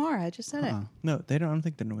 ASMR, I just said it. Uh-uh. No, they don't. I don't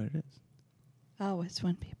think they know what it is. Oh, it's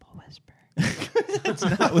when people whisper.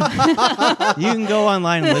 You can go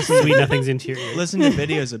online and listen Sweet nothing's interior. listen to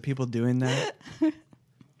videos of people doing that,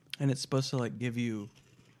 and it's supposed to like give you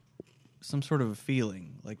some sort of a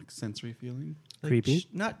feeling, like Sensory feeling. Creepy?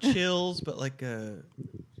 not chills, but like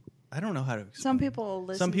I don't know how to explain. Some people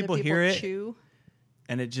listen Some people to people hear it. chew.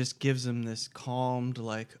 And it just gives them this calmed,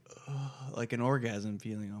 like an orgasm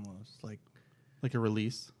feeling almost, like Like a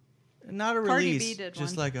release. not a Cardi release, B did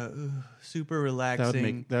just one. like a super That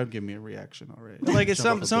relaxing. would give me a reaction already. Like it's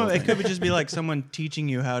Jump some off a it could building. just be like someone teaching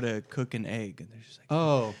you how to cook an egg, and they're just like,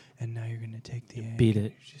 Oh, and now you're gonna take the egg, beat and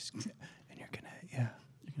it. you're just, and you're gonna, you're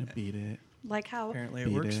gonna beat it. Like how Apparently, it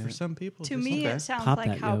Beat works it. for some people. to just me okay. it sounds Pop like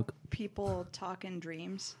that how yolk. people talk in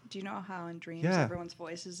dreams. Do you know how in dreams Yeah. everyone's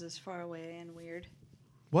voice is this far away and weird?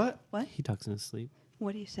 What? What? He talks in his sleep.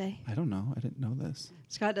 What do you say? I don't know. I didn't know this.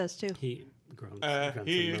 Scott does too. He groans. grunts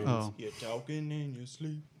and moans. Oh. you're talking in your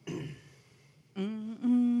sleep.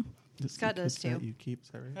 Mm-mm. The Scott does secrets that too. You keep, is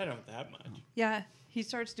that right? I don't that much. Yeah, he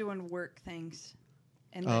starts doing work things,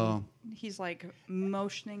 and then Oh. he's like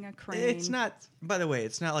motioning a crane. It's not. By the way,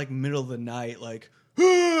 it's not like middle of the night, like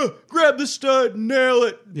grab the stud, nail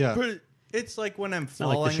it. Yeah. But it's like when I'm not like The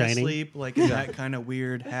falling Shining. asleep, like in that kind of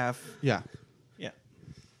weird half. Yeah. Yeah.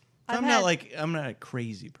 I've I'm had- not a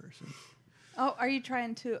crazy person. Oh, are you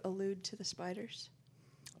trying to allude to the spiders?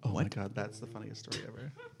 Oh my What? god, that's the funniest story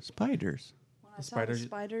ever. Spiders. When I The saw the spiders-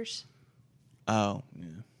 spiders. Oh, yeah.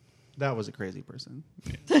 That was a crazy person.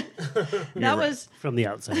 That was From the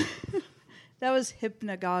outside. that was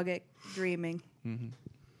hypnagogic dreaming. Mm-hmm.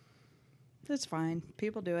 That's fine.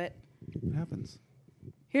 People do it. What happens?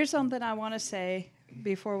 Here's something I want to say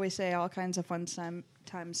before we say all kinds of fun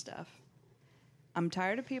time stuff. I'm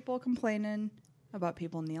tired of people complaining about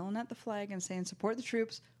people kneeling at the flag and saying support the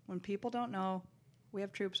troops when people don't know. We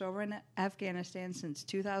have troops over in Afghanistan since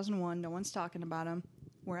 2001. No one's talking about them.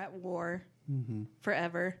 We're at war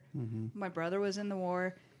forever. My brother was in the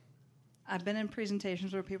war. I've been in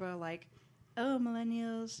presentations where people are like, oh,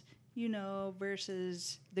 millennials,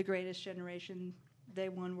 versus the greatest generation. They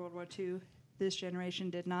won World War II. This generation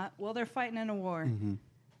did not. Well, they're fighting in a war.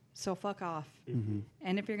 So fuck off.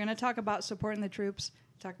 And if you're going to talk about supporting the troops,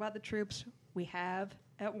 talk about the troops we have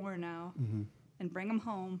at war now and bring them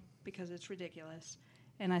home because it's ridiculous.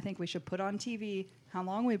 And I think we should put on TV how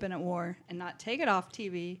long we've been at war and not take it off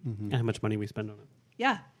TV. And how much money we spend on it.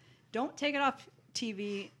 Yeah. Don't take it off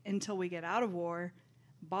TV until we get out of war.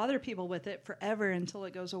 Bother people with it forever until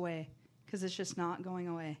it goes away because it's just not going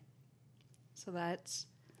away. So that's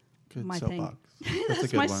Good my soapbox. thing. That's a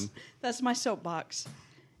good one. That's my soapbox.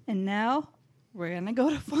 And now we're going to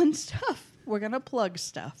go to fun stuff. We're going to plug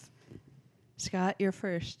stuff. Scott, you're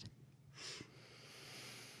first.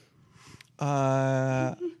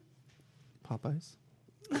 Popeyes.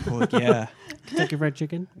 Well, yeah. Kentucky Fried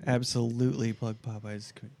Chicken. Absolutely plug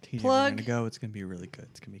Popeyes. He's Plug. going to go. It's going to be really good.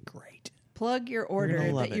 It's going to be great. Plug your gonna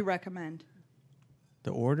order love that you it. recommend.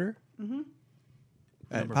 The order?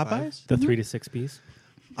 At Number Popeyes? The 3 to 6 piece.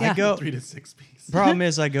 Yeah. I go. 3 to 6 piece. Problem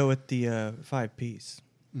is, I go with the 5-piece.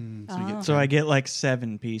 So you Oh. get So I get like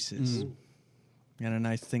 7 pieces. And a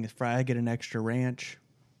nice thing is fry. I get an extra ranch.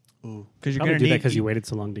 Ooh. Because you're Probably going do to that need. because you waited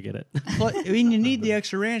so long to get it. Well, I mean, you need the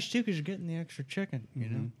extra ranch too because you're getting the extra chicken. You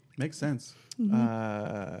know. Makes sense.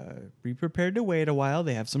 Be prepared to wait a while.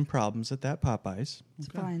 They have some problems at that Popeyes, It's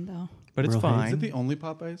fine, though. but it's Real high. fine. Is it the only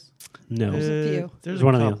Popeyes? No. There's a few. There's There's a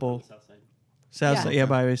one on the couple. South side. Southside, Yeah. yeah,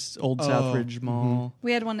 by Old Oh, Southridge Mall.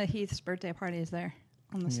 We had one of Heath's birthday parties there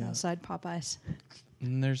on the Yeah. south side Popeyes.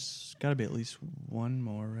 And there's got to be at least one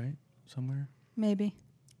more, right? Somewhere. Maybe.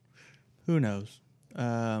 Who knows?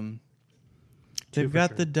 Two They've for got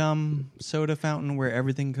sure. the dumb soda fountain where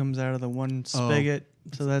everything comes out of the one spigot,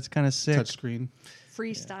 so that's kind of sick. Touchscreen.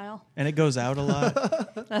 Freestyle. And it goes out a lot.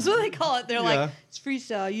 That's what they call it. They're Yeah. like, it's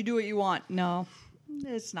freestyle. You do what you want. No,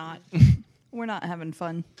 it's not. We're not having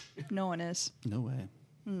fun. No one is. No way.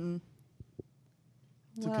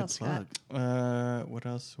 It's What a good else, Scott? plug. What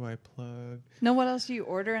else do I plug? No, what else do you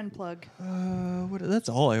order and plug? That's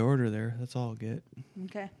all I order there. That's all I'll get.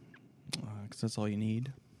 Okay. Because that's all you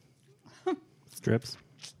need. Strips.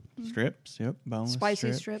 Strips, yep. Boneless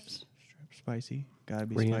Spicy strips. Strips, spicy. Gotta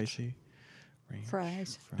be Ranch. spicy. Ranch.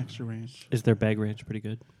 Fries. Extra ranch. Is their bag ranch pretty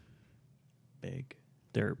good? Big.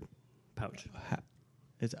 Their pouch.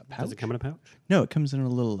 Is it a pouch? Does it come in a pouch? No, it comes in a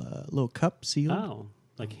little cup sealed. Oh,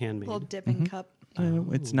 like handmade. Little dipping cup.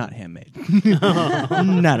 It's not handmade.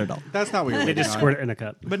 Not at all. That's not what you're They waiting just on. squirt it in a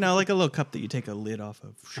cup. But no, like a little cup that you take a lid off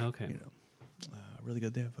of. Okay. You know, really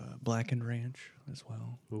good. They have blackened ranch as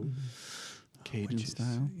well. Ooh. Cajun which is-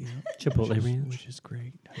 style. yeah, Chipotle which is, ranch. which is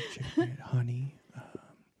great. Chicken, honey.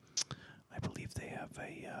 I believe they have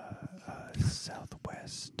a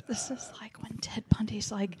Southwest This is like when Ted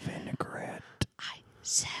Bundy's like, vinaigrette. I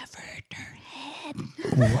severed her head.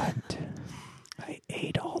 What? I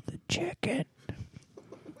ate all the chicken.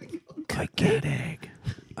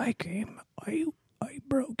 I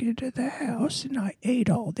broke into the house and I ate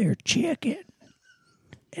all their chicken.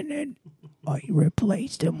 And then I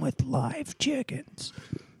replaced them with live chickens.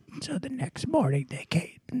 So the next morning they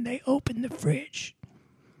came and they opened the fridge.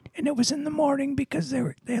 And it was in the morning because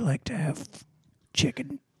they like to have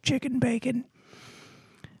chicken bacon.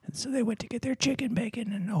 And so they went to get their chicken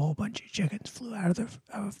bacon, and a whole bunch of chickens flew out of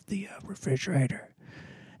the refrigerator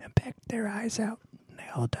and pecked their eyes out, and they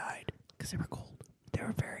all died because they were cold. They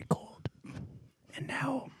were very cold. And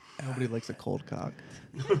now Nobody likes a cold cock.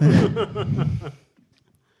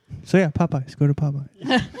 So yeah, Popeyes. Go to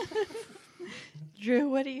Popeyes. Drew,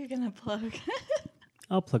 what are you going to plug?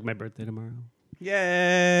 I'll plug my birthday tomorrow.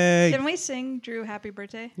 Yay! Can we sing Drew happy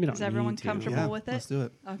birthday? We don't Is everyone need to. comfortable Yeah, with it? let's do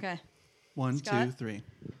it. Okay. 1, Scott? 2, 3.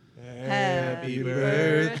 Happy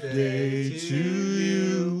birthday to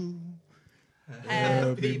you.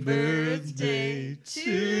 Happy birthday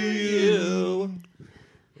to you.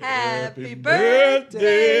 Happy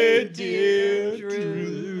birthday, dear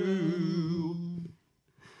Drew.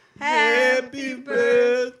 Happy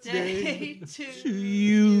birthday to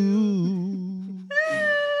you.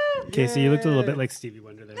 Casey, you looked a little bit like Stevie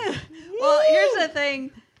Wonder there. Well, here's the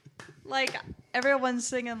thing. Like, everyone's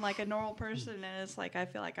singing like a normal person, and it's like, I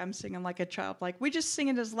feel like I'm singing like a child. Like, we just sing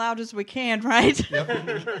it as loud as we can, right?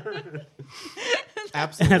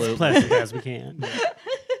 Absolutely. As pleasant as we can.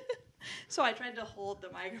 So I tried to hold the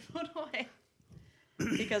microphone away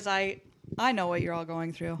because I know what you're all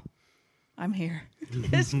going through. I'm here.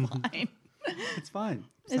 It's fine. It's fine.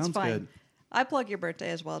 It's Sounds fine. good. I plug your birthday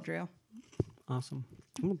as well, Drew. Awesome.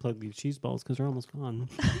 I'm going to plug these cheese balls because they're almost gone.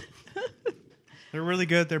 They're really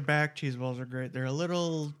good. They're back. Cheese balls are great. They're a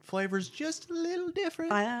little flavors, just a little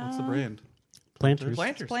different. What's the brand? Planters.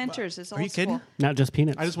 Planters. Planters. It's Are you old kidding? school. Not just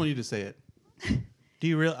peanuts. I just want you to say it. Do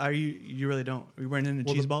you really? Are you really don't? Are you running into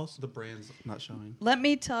Well, cheese the, balls? The brand's not showing. Let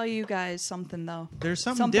me tell you guys something, though. There's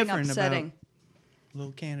something different upsetting. about a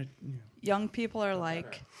little can of. Young people are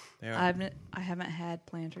like, They are. I haven't had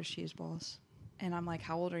Planters cheese balls. And I'm like,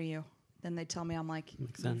 how old are you? Then they tell me, I'm like,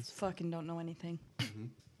 Makes you sense. fucking don't know anything.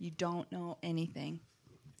 You don't know anything.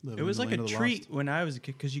 It was like a treat when I was a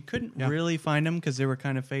kid because you couldn't really find them because they were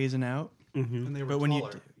kind of phasing out. And they were But when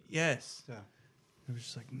taller. yes, Yeah. it was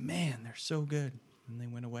just like, man, they're so good. And they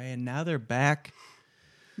went away, and now they're back.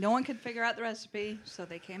 No one could figure out the recipe, so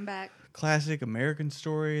they came back. Classic American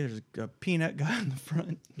story. There's a peanut guy in the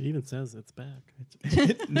front. It even says it's back.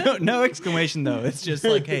 No exclamation though. It's just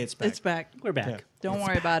like, hey, it's back. It's back. We're back. Yeah. Don't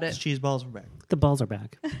worry about It's it. cheese balls are back. The balls are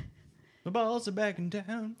back. The balls are back in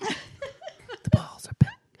town. The balls are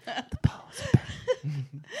back. The balls are back.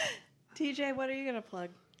 TJ, what are you going to plug?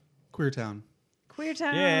 Queer Town. Queer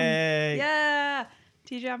Town. Yay. Yeah.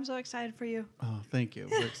 TJ, I'm so excited for you. Oh, thank you.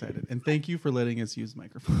 We're excited. And thank you for letting us use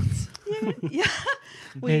microphones. Yeah.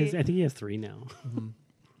 I think he has 3 now.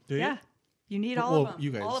 Do you? Yeah. You need all Well, of them.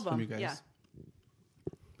 you guys, All of from them. you guys. Yeah.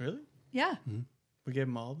 Really? Yeah. We gave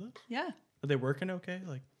them all of those? Yeah. Are they working okay?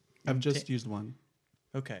 Like, I've just used one.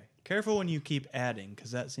 okay. Careful when you keep adding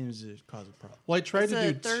because that seems to cause a problem. Well, I tried It's to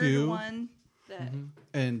the do third 2, one that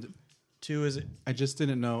and 2 is it? I just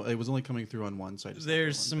didn't know it was only coming through on 1, so I just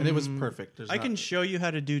There's got some, one. And it was perfect. There's I not- can show you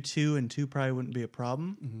how to do 2, and 2 probably wouldn't be a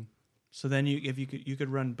problem. So then you could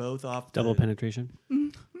run both off Double the, penetration.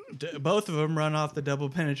 both of them run off the double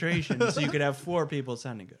penetration, so you could have 4 people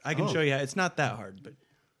sounding good. I can Oh. show you. It's not that hard, but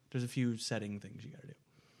there's a few setting things you got to do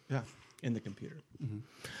Yeah. in the computer.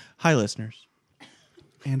 Hi, listeners.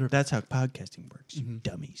 And That's how podcasting works. You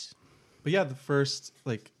dummies. But yeah, the first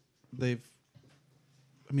the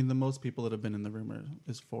most people that have been in the room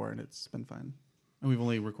is 4, and it's been fine. And we've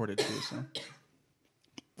only recorded 2, so.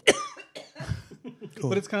 Cool.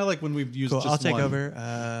 But it's kind of like when we've used Cool. just I'll take one. over.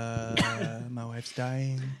 My wife's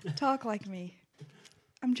dying. talk like me.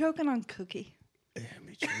 I'm choking on cookie.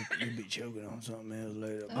 You'll be choking on something else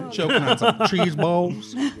later. Oh. I'm choking on some cheese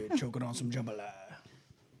balls. Choking on some jambalaya.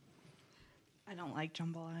 I don't like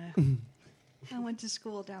jambalaya. I went to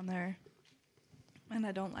school down there, and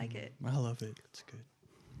I don't like it. I love it. It's good.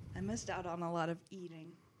 I missed out on a lot of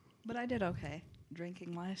eating, but I did okay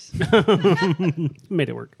drinking wise. Made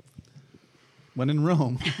it work. When in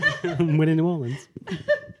Rome. Went in New Orleans.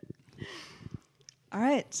 All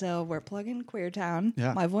right, so we're plugging Queer Town.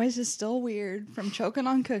 Yeah. My voice is still weird from choking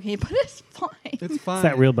on cookie, but it's fine. It's fine. It's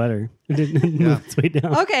that real butter. It didn't move its way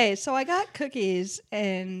down. Okay, so I got cookies,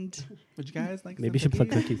 and Would you guys like Maybe you some should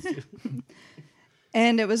plug cookies? cookies too.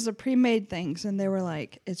 it was the pre-made things, and they were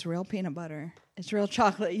like, "It's real peanut butter, it's real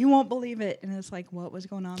chocolate. You won't believe it." And it's like, what was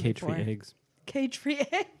going on? Cage-free before? eggs. Cage-free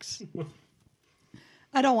eggs.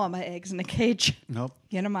 I don't want my eggs in a cage. Nope.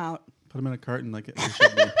 Get them out. Put them in a carton like it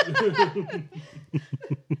should be.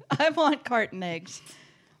 I want carton eggs.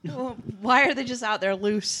 Well, why are they just out there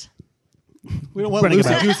loose? We don't want Running loose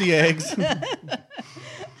about. juicy eggs. Chickens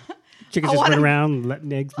I just want run 'em- around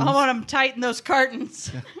letting eggs I loose. want them tight in those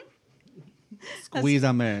cartons. Squeeze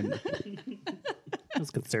them in.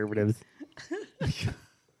 Those conservatives.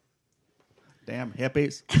 Damn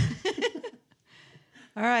hippies.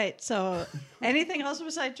 All right. So, anything else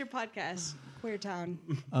besides your podcast, Queer Town?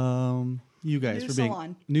 You guys New for being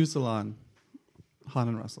salon. new salon. Han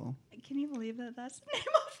and Russell. Can you believe that that's the name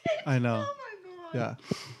of it? I know. Oh my god.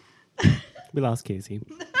 Yeah. We lost Casey.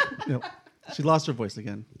 Yep. She lost her voice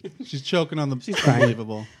again. She's choking on the. She's crying.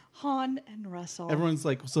 unbelievable. Han and Russell. Everyone's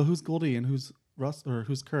like, so who's Goldie and who's Russ or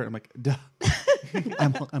who's Kurt? I'm like, duh.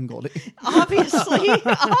 I'm Goldie. Obviously.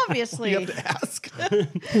 You have to ask.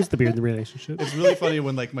 Who's the beard in the relationship? It's really funny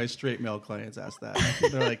when like my straight male clients ask that.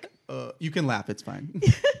 They're like, you can laugh, it's fine.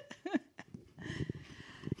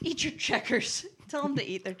 Eat your checkers. Tell them to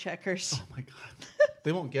eat their checkers. Oh my god.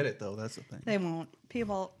 They won't get it though, that's the thing. They won't.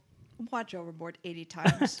 People watch Overboard 80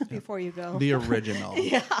 times before you go. The original.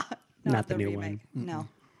 Yeah. Not the new remake. one. No.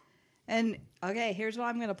 And okay, here's what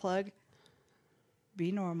I'm going to plug.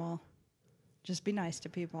 Be normal. Just be nice to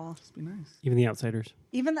people. Just be nice. Even the outsiders.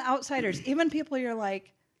 Even the outsiders, even people you're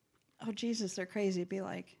like, oh, Jesus, they're crazy. Be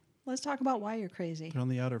like, let's talk about why you're crazy. They're on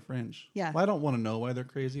the outer fringe. Yeah. Well, I don't want to know why they're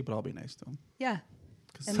crazy, but I'll be nice to them. Yeah.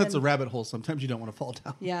 Because And that's then- a rabbit hole. Sometimes you don't want to fall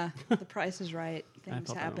down. Yeah. The price is right. Things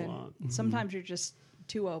felt that a happen. lot. Sometimes you're just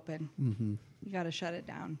too open. Mm-hmm. You got to shut it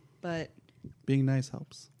down. But Being nice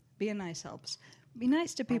helps. being nice helps. Be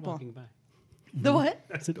nice to Or people. walking by. The what?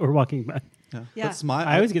 I said, or walking by. Yeah. Yeah. But smile.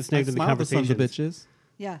 I always get snagged in the smile at sons of conversations. bitches.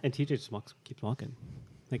 Yeah. And TJ just keeps walking.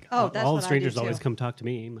 Like Oh, that's all what the I strangers do, too. always come talk to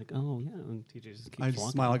me. I'm like, oh yeah, and TJ just keeps I just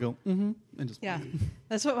walking. smile. I go, and just Yeah.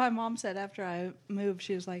 That's what my mom said after I moved.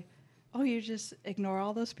 She was like, oh, you just ignore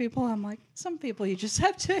all those people? I'm like, some people you just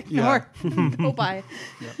have to ignore. Go by.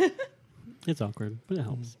 It's awkward, but it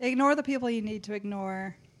helps. Ignore the people you need to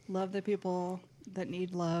ignore. Love the people that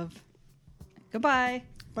need love. Goodbye.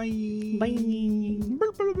 Bye. Bye.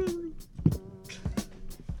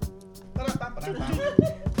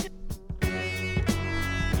 Bye.